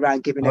 and I go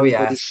around giving Oh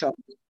everybody yes.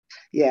 shots.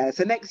 Yeah,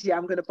 so next year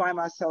I'm going to buy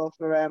myself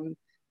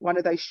one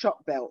of those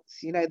shot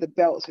belts. You know, the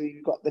belts where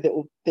you've got the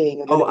little thing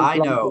and the Oh, little I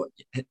blunt. know.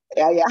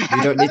 Yeah, You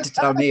yeah. don't need to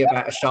tell me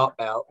about a shot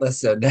belt.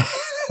 Listen,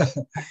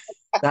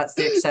 that's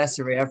the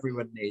accessory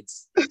everyone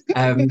needs.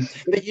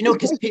 But you know,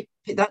 because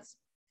that's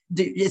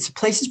it's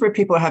places where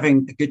people are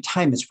having a good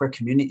time. It's where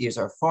communities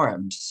are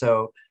formed.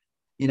 So,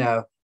 you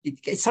know,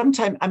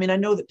 sometimes, I mean, I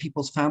know that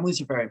people's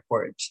families are very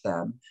important to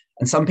them.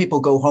 And some people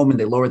go home and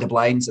they lower the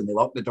blinds and they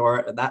lock the door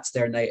and that's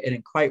their night.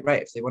 And quite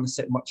right if they want to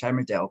sit and watch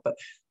Emmerdale. But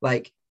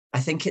like, I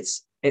think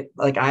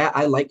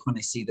I like when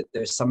I see that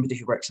there's somebody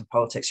who works in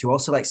politics who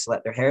also likes to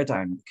let their hair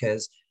down,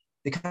 because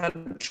the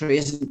country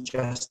isn't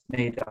just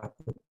made up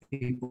of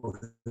people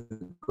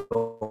who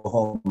go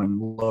home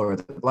and lower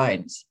the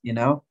blinds, you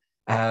know?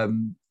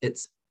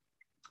 It's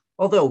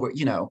although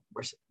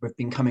we've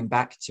been coming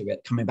back to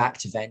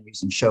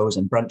venues and shows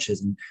and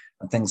brunches and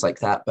things like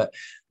that, but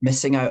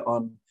missing out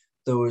on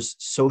those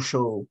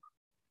social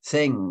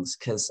things,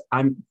 because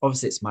I'm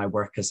obviously it's my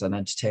work as an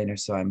entertainer,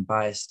 so I'm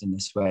biased in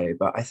this way,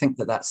 but I think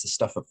that that's the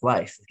stuff of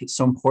life. Like, it's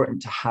so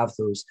important to have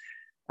those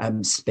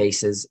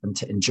spaces and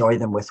to enjoy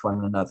them with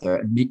one another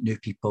and meet new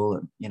people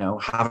and, you know,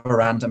 have a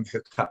random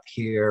hookup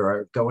here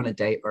or go on a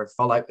date or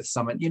fall out with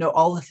someone, you know,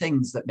 all the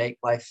things that make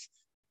life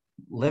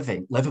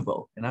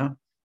livable, you know.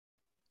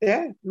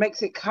 Yeah,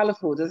 makes it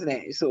colorful, doesn't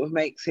it? It sort of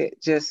makes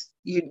it just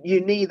you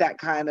need that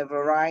kind of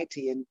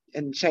variety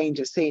and change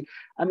of scene.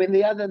 I mean,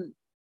 the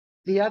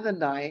other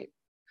night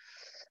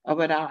I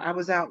went out. I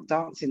was out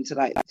dancing to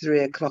like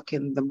 3 o'clock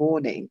in the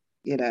morning.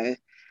 You know,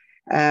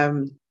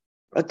 um,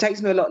 it takes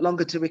me a lot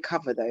longer to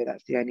recover, though.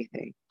 That's the only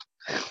thing.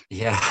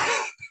 Yeah.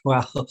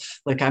 Well,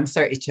 like I'm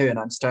 32 and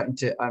I'm starting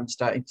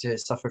to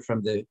suffer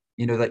from the,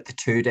 you know, like the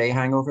 2 day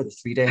hangover, the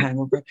 3 day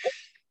hangover.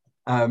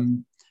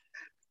 um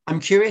I'm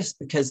curious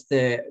because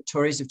the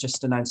Tories have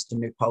just announced a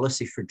new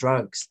policy for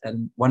drugs.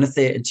 And one of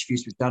the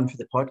interviews we've done for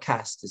the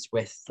podcast is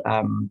with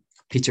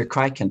Peter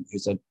Crichton,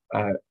 who's an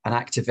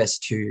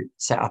activist who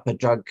set up a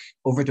drug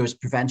overdose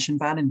prevention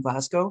van in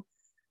Glasgow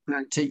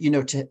Right.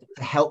 to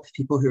help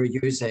people who are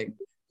using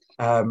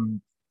to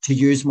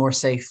use more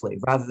safely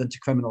rather than to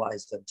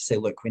criminalize them, to say,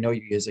 look, we know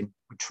you're using,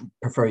 we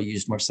prefer you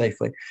used more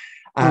safely.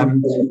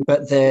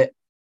 But the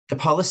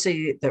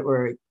policy that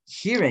we're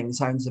hearing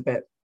sounds a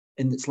bit,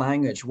 in its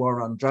language,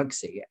 war on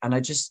drugsy. And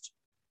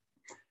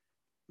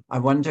I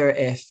wonder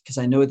if, because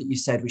I know that you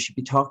said we should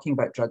be talking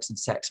about drugs and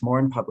sex more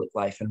in public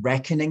life and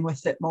reckoning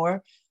with it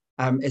more.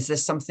 Is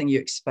this something you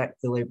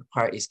expect the Labour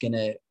Party is going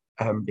to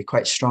be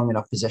quite strong in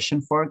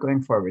opposition for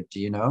going forward? Do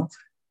you know?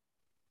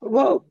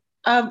 Well,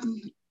 I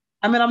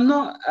mean, I'm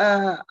not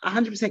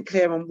 100%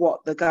 clear on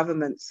what the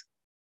government's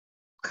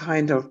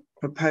kind of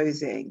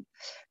proposing,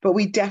 but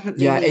we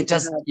definitely Yeah, need it to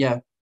does. have, Yeah.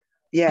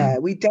 yeah,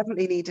 we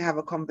definitely need to have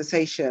a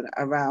conversation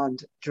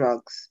around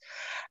drugs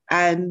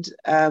and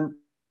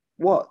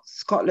what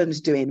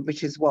Scotland's doing,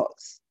 which is what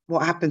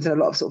happens in a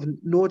lot of sort of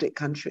Nordic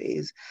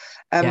countries,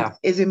 Yeah.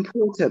 is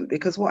important,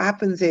 because what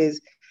happens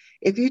is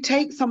if you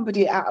take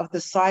somebody out of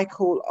the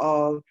cycle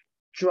of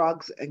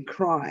drugs and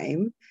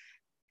crime,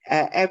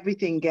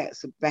 everything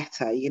gets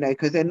better, you know,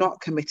 because they're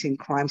not committing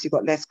crimes. You've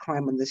got less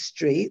crime on the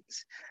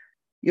streets.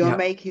 You're Yeah.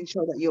 making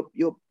sure that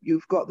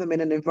you've got them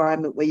in an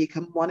environment where you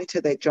can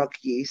monitor their drug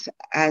use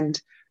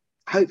and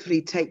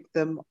hopefully take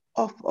them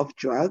off of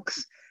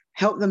drugs,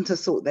 help them to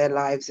sort their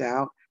lives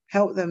out,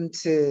 help them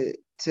to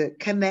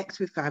connect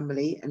with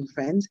family and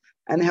friends,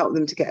 and help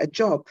them to get a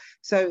job.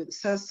 So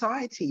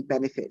society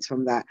benefits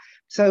from that.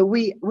 So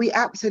we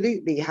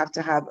absolutely have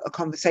to have a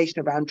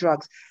conversation around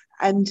drugs.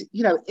 And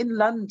you know, in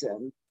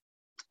London,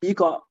 you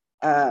got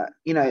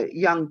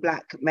young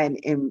black men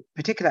in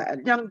particular,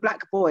 and young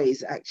black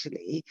boys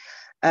actually,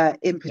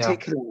 in Yeah.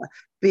 particular,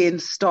 being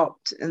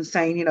stopped and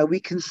saying, you know, we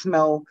can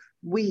smell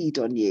weed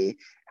on you,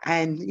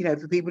 and you know,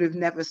 for people who've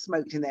never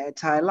smoked in their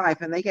entire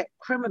life, and they get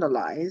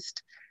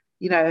criminalized,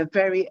 you know, at a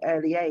very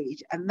early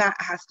age, and that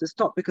has to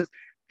stop, because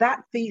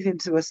that feeds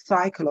into a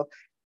cycle of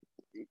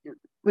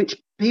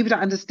which people don't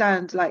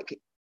understand. Like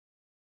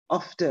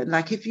often,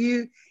 like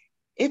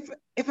if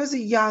as a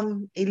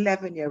young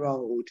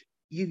 11-year-old,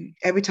 you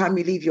every time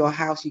you leave your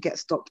house you get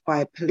stopped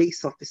by a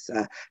police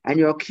officer and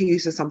you're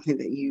accused of something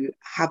that you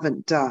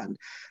haven't done,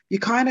 you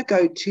kind of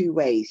go two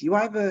ways. You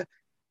either,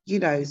 you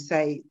know,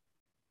 say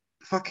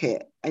fuck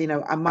it, you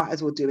know, I might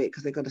as well do it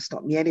because they're going to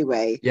stop me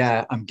anyway,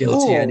 Yeah. I'm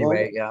guilty or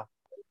anyway. Yeah.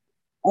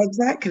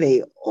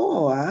 Exactly.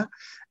 Or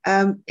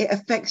it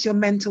affects your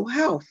mental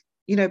health,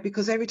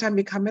 because every time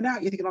you're coming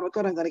out, you're thinking, oh my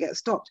God, I'm going to get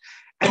stopped.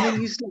 And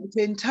then you start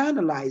to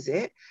internalize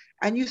it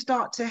and you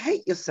start to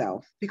hate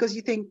yourself because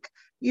you think,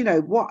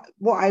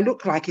 what I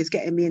look like is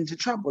getting me into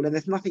trouble and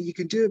there's nothing you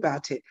can do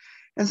about it.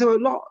 And so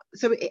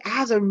it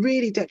has a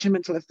really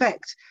detrimental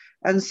effect.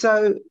 And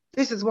so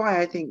this is why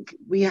I think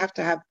we have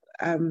to have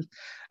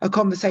a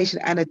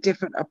conversation and a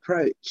different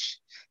approach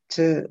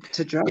to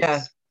Yeah,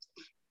 drugs.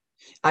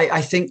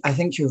 I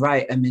think you're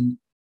right. I mean,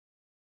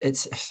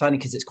 it's funny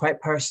because it's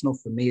quite personal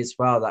for me as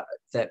well.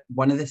 That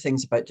one of the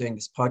things about doing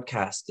this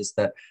podcast is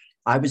that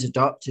I was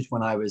adopted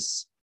when I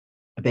was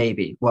a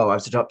baby. Well, I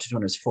was adopted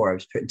when I was 4. I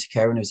was put into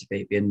care when I was a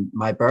baby, and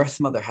my birth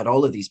mother had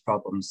all of these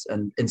problems.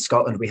 And in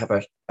Scotland, we have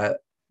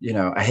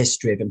a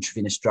history of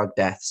intravenous drug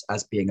deaths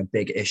as being a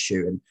big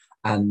issue,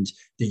 and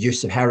the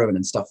use of heroin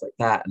and stuff like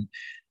that.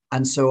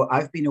 And so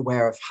I've been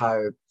aware of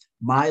how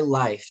my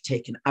life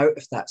taken out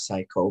of that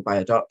cycle by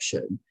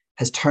adoption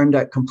has turned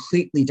out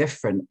completely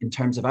different in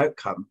terms of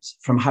outcomes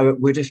from how it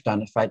would have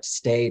done if I'd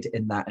stayed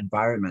in that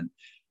environment.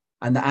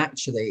 And that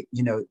actually,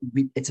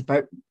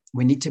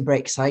 we need to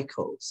break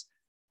cycles.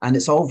 And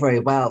it's all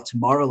very well to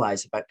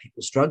moralize about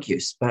people's drug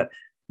use, but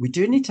we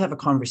do need to have a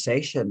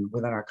conversation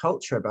within our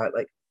culture about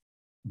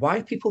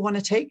why people want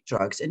to take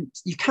drugs. And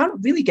you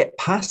can't really get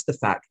past the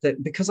fact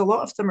that because a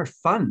lot of them are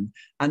fun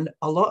and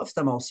a lot of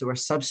them also are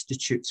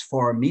substitutes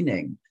for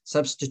meaning,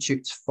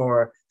 substitutes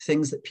for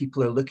things that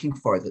people are looking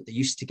for that they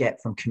used to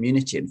get from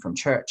community and from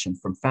church and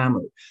from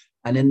family.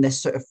 And in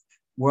this sort of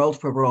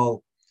world where we're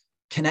all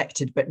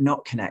connected but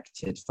not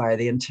connected via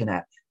the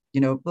internet,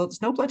 well,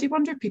 it's no bloody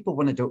wonder people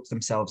want to dope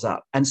themselves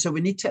up. And so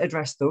we need to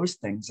address those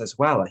things as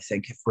well, I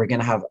think, if we're going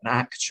to have an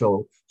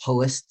actual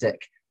holistic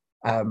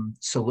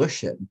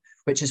solution,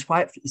 which is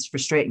why it's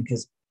frustrating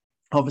because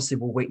obviously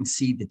we'll wait and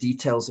see the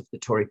details of the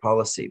Tory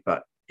policy,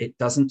 but it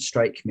doesn't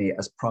strike me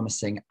as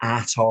promising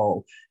at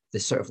all the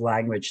sort of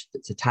language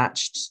that's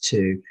attached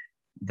to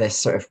this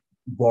sort of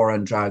war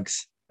on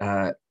drugs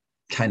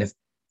kind of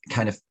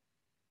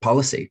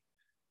policy.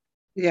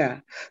 Yeah,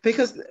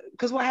 because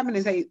what happened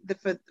is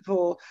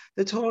for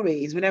the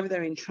Tories, whenever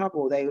they're in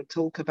trouble, they would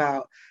talk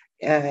about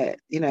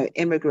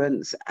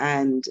immigrants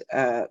and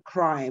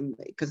crime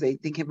because they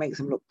think it makes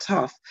them look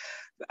tough.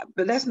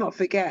 But let's not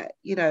forget,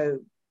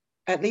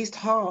 at least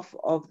half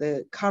of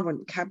the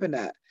current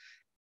cabinet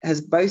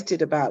has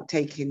boasted about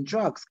taking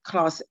drugs,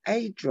 Class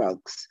A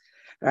drugs,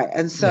 right?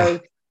 And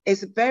so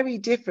it's very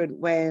different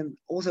when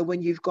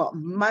you've got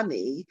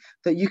money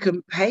that you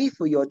can pay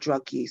for your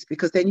drug use,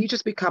 because then you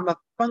just become a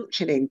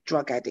functioning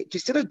drug addict.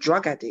 You're still a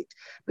drug addict,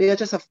 but you're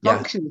just a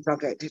functioning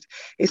drug addict.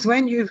 It's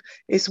when you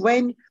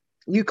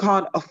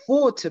can't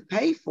afford to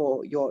pay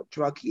for your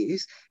drug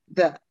use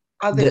that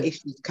other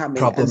issues come in.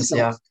 Problems,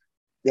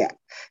 yeah.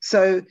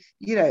 So,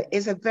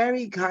 it's a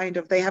very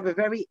they have a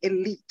very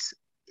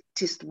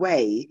elitist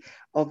way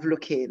of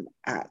looking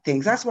at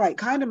things. That's why it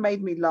kind of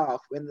made me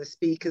laugh when the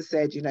speaker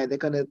said, they're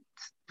going to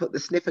put the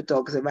sniffer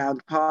dogs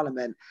around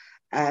Parliament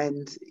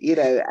and,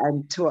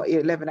 and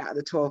 11 out of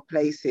the 12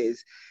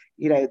 places,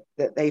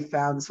 that they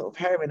found sort of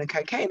heroin and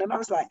cocaine. And I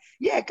was like,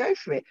 yeah, go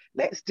for it.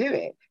 Let's do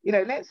it.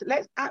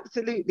 Let's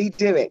absolutely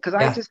do it. Because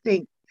I just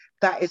think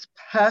that is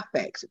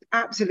perfect,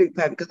 absolute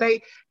perfect. Because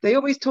they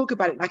always talk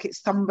about it like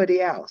it's somebody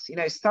else,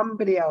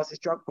 somebody else's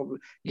drug problem.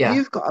 Yeah.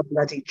 You've got a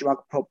bloody drug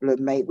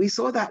problem, mate. We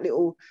saw that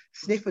little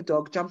sniffer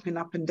dog jumping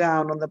up and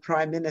down on the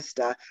Prime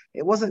Minister.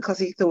 It wasn't because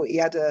he thought he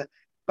had a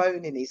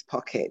bone in his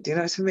pocket. Do you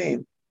know what I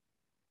mean?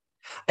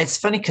 It's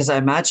funny because I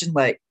imagine,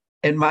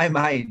 in my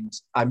mind,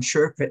 I'm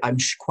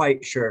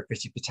quite sure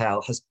Priti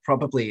Patel has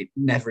probably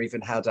never even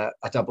had a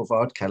double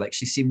vodka.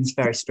 She seems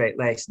very straight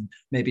laced and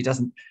maybe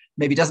doesn't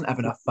have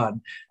enough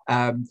fun.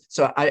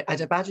 So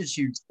I'd imagine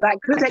that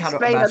could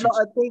explain a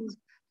lot of things,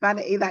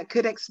 Vanity. That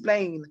could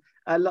explain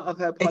a lot of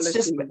her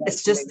policy.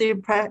 It's just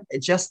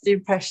the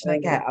impression I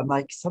get. I'm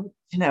like,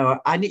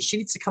 she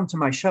needs to come to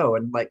my show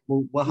and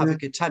we'll have a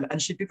good time,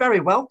 and she'd be very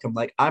welcome.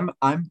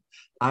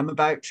 I'm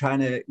about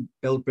trying to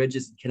build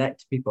bridges and connect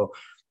to people.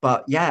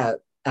 But I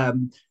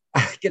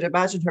can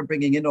imagine her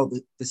bringing in all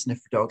the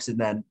sniffer dogs and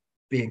then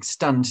being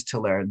stunned to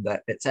learn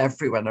that it's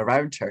everyone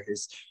around her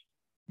who's,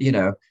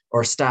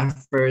 or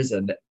staffers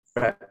and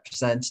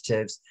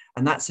representatives.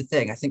 And that's the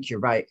thing. I think you're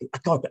right.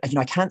 God,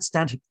 I can't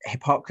stand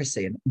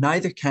hypocrisy, and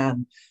neither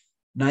can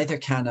the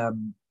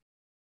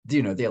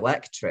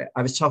electorate.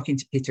 I was talking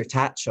to Peter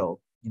Tatchell,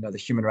 the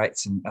human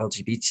rights and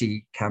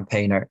LGBT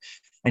campaigner,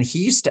 and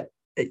he used to,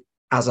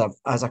 as a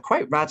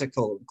quite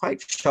radical,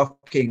 quite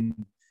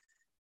shocking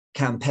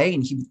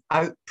campaign, he would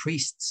out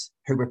priests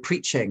who were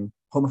preaching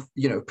that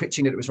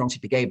it was wrong to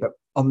be gay, but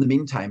on the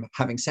meantime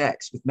having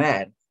sex with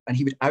men, and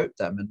he would out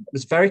them, and it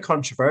was very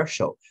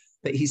controversial.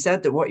 But he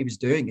said that what he was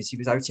doing is he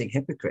was outing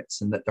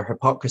hypocrites, and that their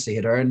hypocrisy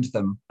had earned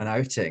them an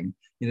outing.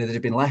 They'd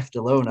have been left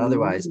alone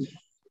otherwise, and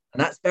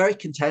that's very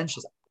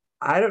contentious.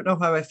 I don't know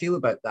how I feel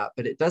about that,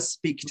 but it does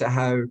speak to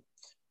how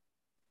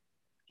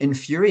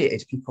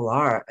infuriated people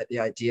are at the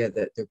idea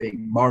that they're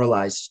being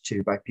moralized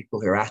to by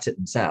people who are at it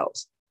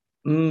themselves.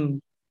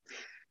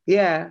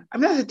 Yeah, I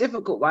mean that's a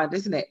difficult one,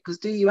 isn't it? Because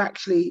do you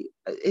actually,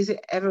 is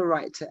it ever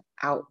right to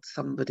out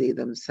somebody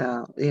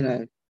themselves? You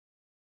know,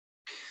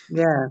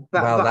 yeah,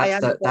 Well, but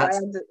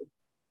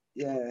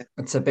yeah,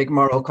 that's a big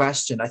moral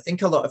question. I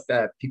think a lot of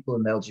people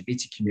in the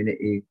LGBT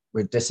community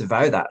would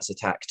disavow that as a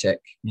tactic,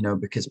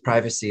 because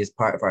privacy is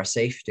part of our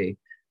safety.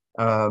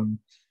 Um,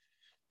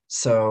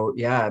 so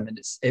yeah, I mean,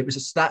 it was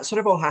just, that sort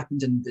of all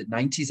happened in the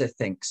 90s, I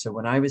think. So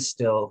when I was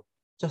still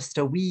just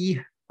a wee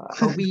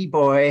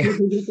boy,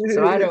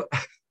 so I don't.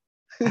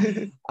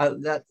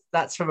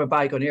 That's from a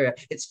bygone era.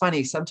 It's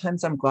funny.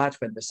 Sometimes I'm glad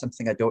when there's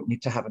something I don't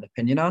need to have an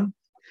opinion on.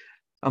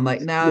 I'm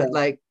like, now, yeah,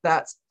 like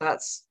that's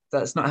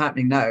not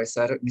happening now,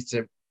 so I don't need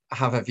to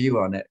have a view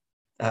on it.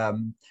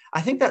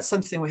 I think that's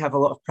something we have a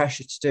lot of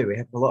pressure to do. We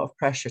have a lot of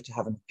pressure to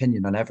have an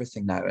opinion on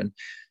everything now, and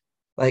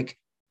like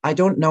I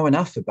don't know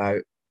enough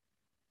about.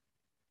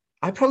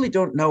 I probably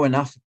don't know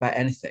enough about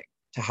anything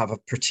to have a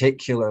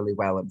particularly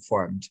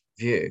well-informed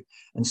view,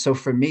 and so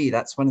for me,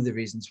 that's one of the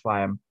reasons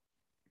why I'm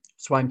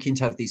keen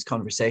to have these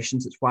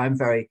conversations. It's why I'm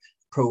very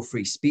pro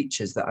free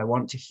speech, is that I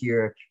want to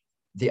hear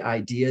the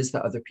ideas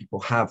that other people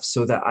have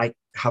so that I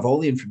have all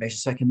the information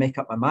so I can make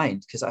up my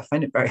mind, because I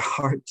find it very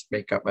hard to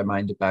make up my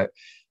mind about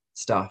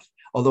stuff.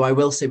 Although I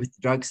will say with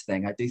the drugs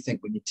thing, I do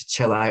think we need to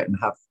chill out and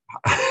have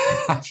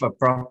a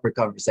proper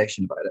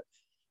conversation about it.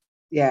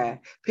 yeah.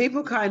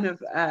 People kind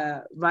of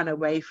run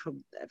away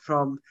from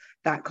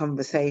that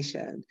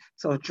conversation,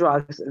 sort of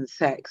drugs and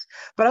sex.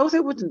 But I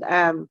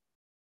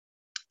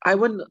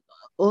wouldn't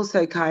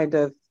also kind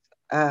of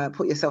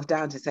put yourself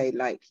down to say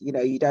like,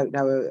 you don't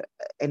know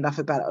enough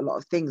about a lot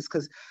of things,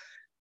 because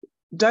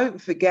don't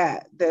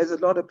forget there's a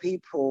lot of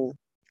people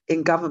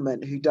in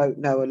government who don't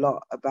know a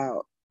lot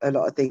about a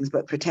lot of things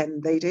but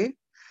pretend they do.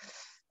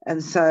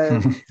 And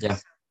so Yeah.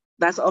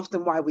 that's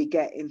often why we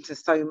get into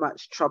so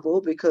much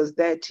trouble, because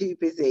they're too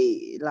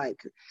busy,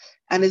 like,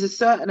 and there's a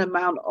certain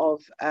amount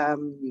of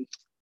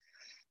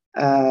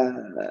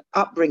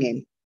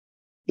upbringing,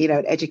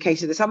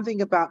 education. There's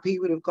something about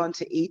people who've gone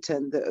to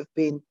Eton that have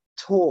been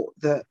taught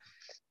that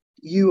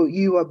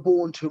you are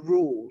born to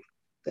rule,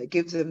 that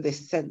gives them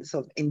this sense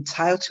of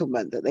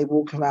entitlement, that they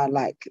walk around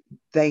like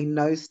they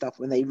know stuff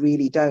when they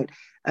really don't.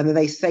 And then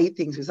they say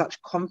things with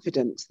such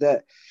confidence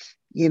that,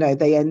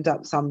 they end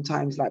up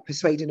sometimes like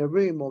persuading a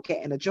room or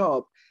getting a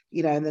job,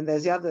 and then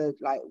there's the other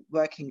like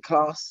working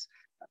class,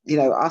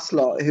 us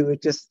lot who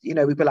would just,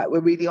 we'd be like, we're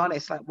really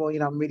honest, like, well,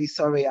 I'm really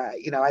sorry. I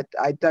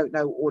don't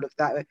know all of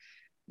that.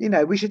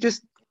 We should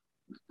just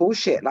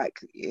bullshit like,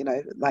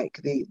 like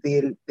the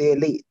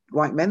elite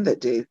white men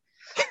that do.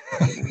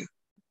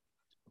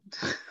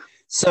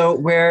 So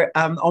we're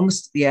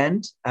almost at the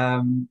end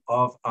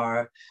of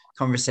our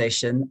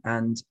conversation,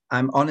 and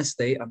I'm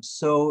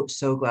so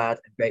glad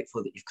and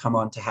grateful that you've come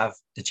on to have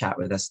the chat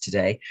with us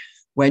today.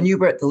 When you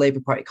were at the Labour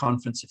Party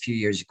conference a few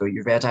years ago,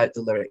 you read out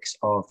the lyrics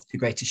of The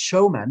Greatest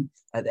Showman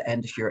at the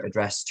end of your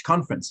address to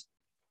conference.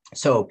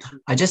 So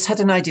I just had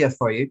an idea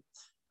for you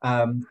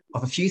of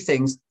a few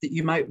things that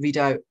you might read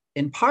out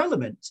in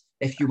Parliament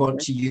if you want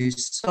to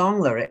use song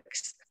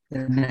lyrics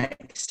the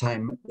next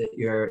time that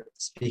you're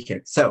speaking.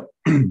 So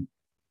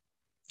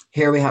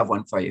here we have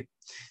one for you.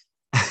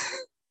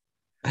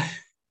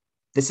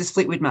 This is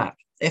Fleetwood Mac.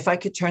 If I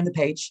could turn the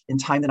page in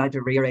time, then I'd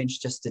rearrange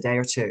just a day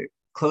or two.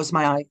 Close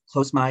my eye,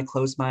 close my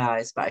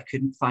eyes, but I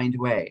couldn't find a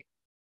way.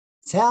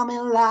 Tell me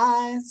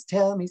lies,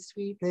 tell me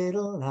sweet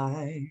little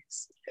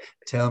lies.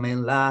 Tell me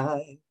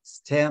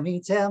lies, tell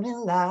me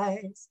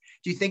lies.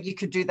 Do you think you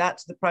could do that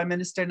to the Prime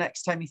Minister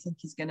next time you think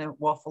he's going to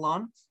waffle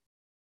on?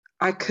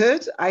 I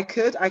could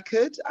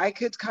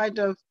kind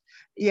of,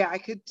 yeah, I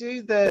could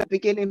do the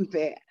beginning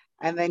bit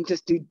and then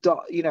just do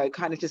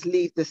kind of just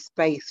leave the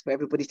space for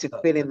everybody to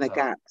fill in the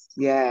gaps.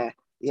 Yeah,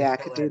 I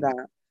could do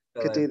that.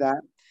 Could do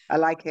that. I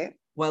like it.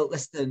 Well,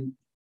 listen,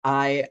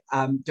 I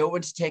don't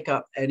want to take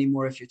up any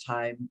more of your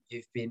time.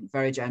 You've been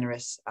very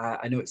generous.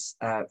 I know it's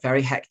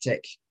very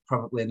hectic,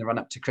 probably in the run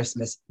up to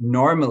Christmas,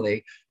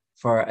 normally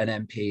for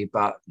an MP,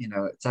 but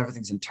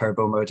everything's in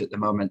turbo mode at the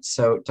moment.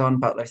 So Dawn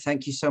Butler,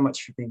 thank you so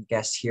much for being a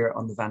guest here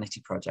on the Vanity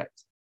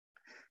Project.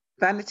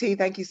 Vanity,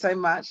 thank you so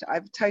much.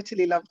 I've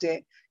totally loved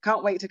it.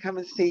 Can't wait to come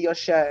and see your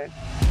show.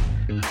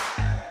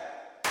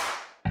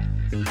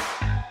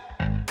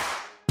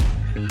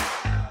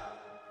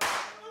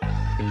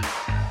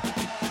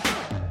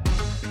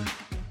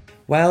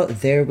 Well,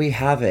 there we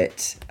have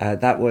it.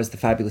 That was the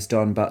fabulous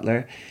Dawn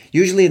Butler.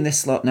 Usually in this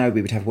slot now,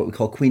 we would have what we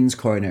call Queen's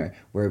Corner,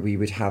 where we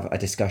would have a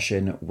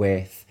discussion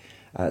with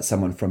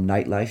someone from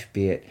nightlife,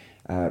 be it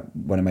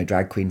one of my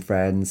drag queen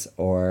friends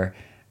or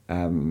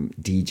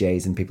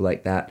DJs and people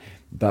like that.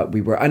 But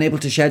we were unable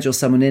to schedule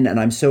someone in, and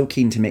I'm so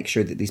keen to make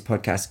sure that these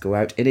podcasts go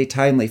out in a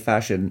timely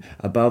fashion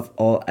above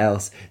all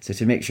else. So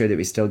to make sure that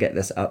we still get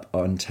this up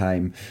on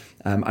time,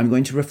 I'm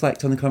going to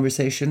reflect on the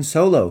conversation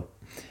solo.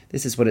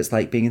 This is what it's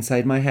like being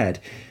inside my head.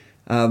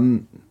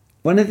 One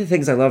of the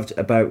things I loved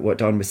about what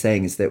Dawn was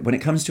saying is that when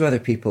it comes to other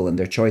people and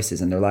their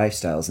choices and their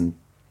lifestyles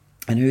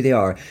and who they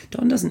are,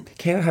 Dawn doesn't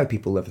care how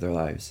people live their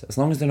lives, as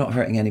long as they're not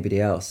hurting anybody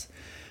else.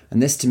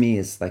 And this to me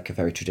is like a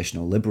very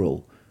traditional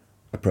liberal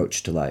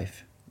approach to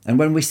life. And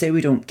when we say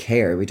we don't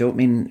care, we don't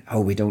mean,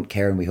 oh, we don't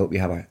care and we hope you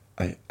have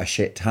a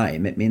shit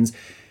time. It means,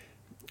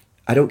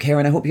 I don't care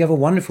and I hope you have a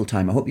wonderful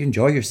time. I hope you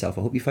enjoy yourself.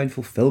 I hope you find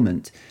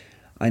fulfillment.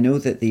 I know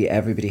that the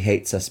Everybody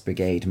Hates Us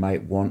brigade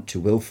might want to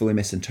willfully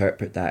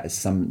misinterpret that as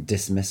some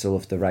dismissal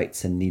of the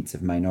rights and needs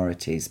of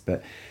minorities,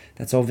 but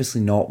that's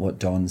obviously not what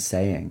Dawn's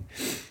saying.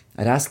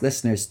 I'd ask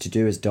listeners to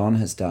do as Dawn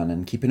has done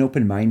and keep an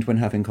open mind when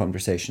having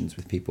conversations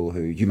with people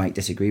who you might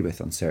disagree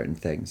with on certain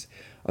things.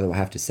 Although I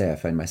have to say I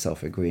find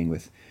myself agreeing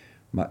with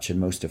much and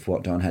most of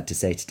what Dawn had to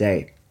say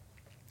today.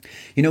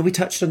 You know, we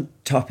touched on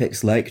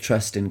topics like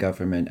trust in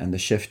government and the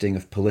shifting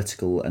of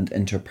political and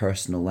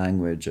interpersonal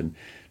language and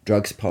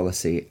drugs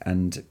policy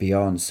and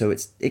beyond. So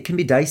it can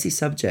be dicey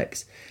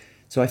subjects.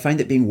 So I find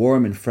that being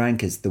warm and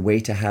frank is the way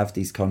to have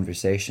these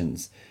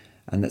conversations.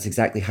 And that's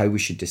exactly how we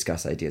should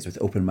discuss ideas, with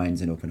open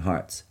minds and open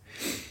hearts.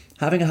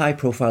 Having a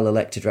high-profile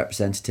elected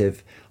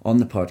representative on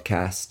the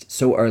podcast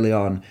so early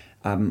on,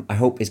 I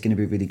hope is going to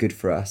be really good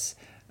for us.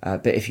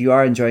 But if you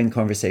are enjoying the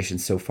conversation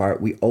so far,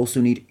 we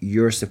also need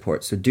your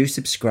support. So do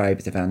subscribe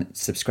to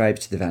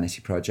the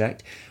Vanity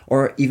Project,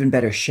 or even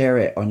better, share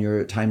it on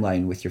your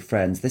timeline with your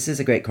friends. This is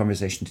a great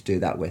conversation to do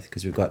that with,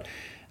 because we've got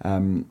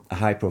a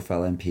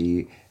high-profile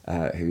MP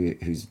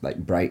who's like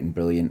bright and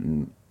brilliant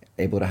and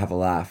able to have a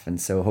laugh. And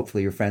so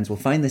hopefully your friends will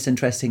find this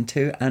interesting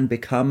too and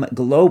become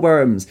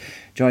glowworms,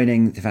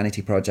 joining the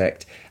Vanity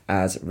Project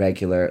as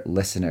regular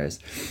listeners.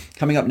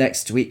 Coming up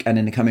next week and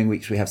in the coming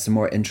weeks, we have some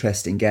more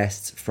interesting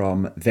guests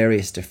from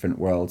various different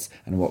worlds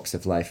and walks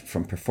of life,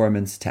 from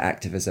performance to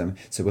activism.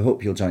 So we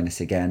hope you'll join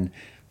us again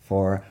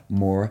for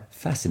more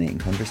fascinating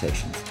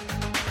conversations.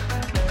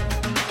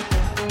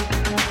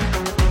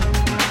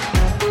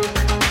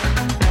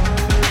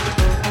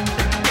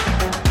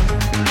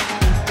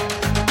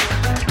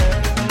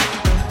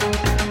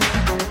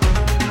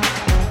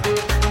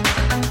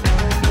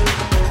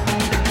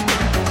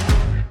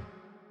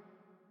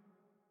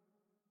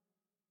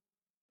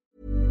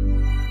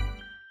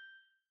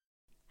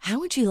 How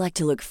would you like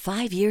to look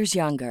 5 years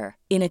younger?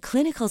 In a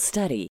clinical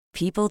study,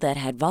 people that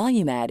had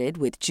volume added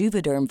with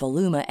Juvederm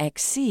Voluma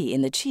XC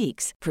in the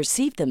cheeks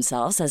perceived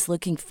themselves as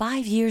looking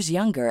 5 years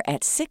younger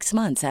at 6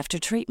 months after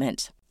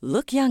treatment.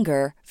 Look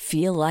younger,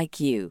 feel like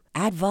you.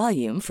 Add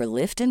volume for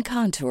lift and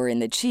contour in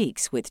the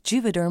cheeks with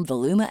Juvederm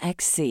Voluma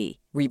XC.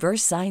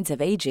 Reverse signs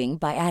of aging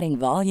by adding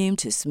volume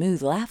to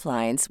smooth laugh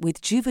lines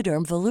with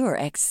Juvederm Volure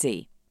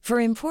XC. For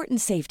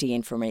important safety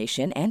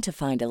information and to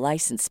find a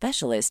licensed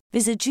specialist,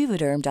 visit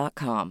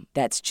Juvederm.com.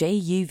 That's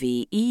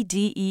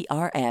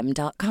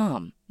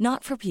JUVEDERM.com.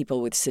 Not for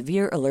people with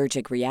severe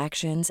allergic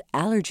reactions,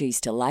 allergies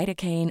to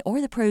lidocaine,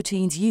 or the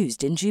proteins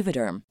used in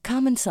Juvederm.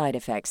 Common side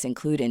effects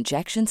include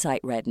injection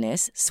site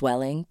redness,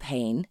 swelling,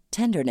 pain,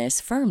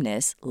 tenderness,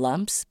 firmness,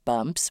 lumps,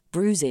 bumps,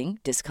 bruising,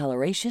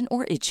 discoloration,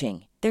 or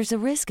itching. There's a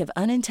risk of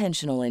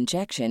unintentional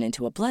injection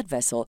into a blood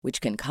vessel,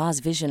 which can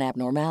cause vision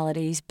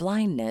abnormalities,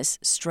 blindness,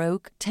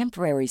 stroke,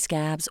 temporary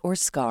scabs, or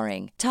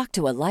scarring. Talk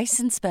to a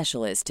licensed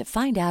specialist to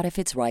find out if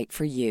it's right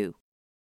for you.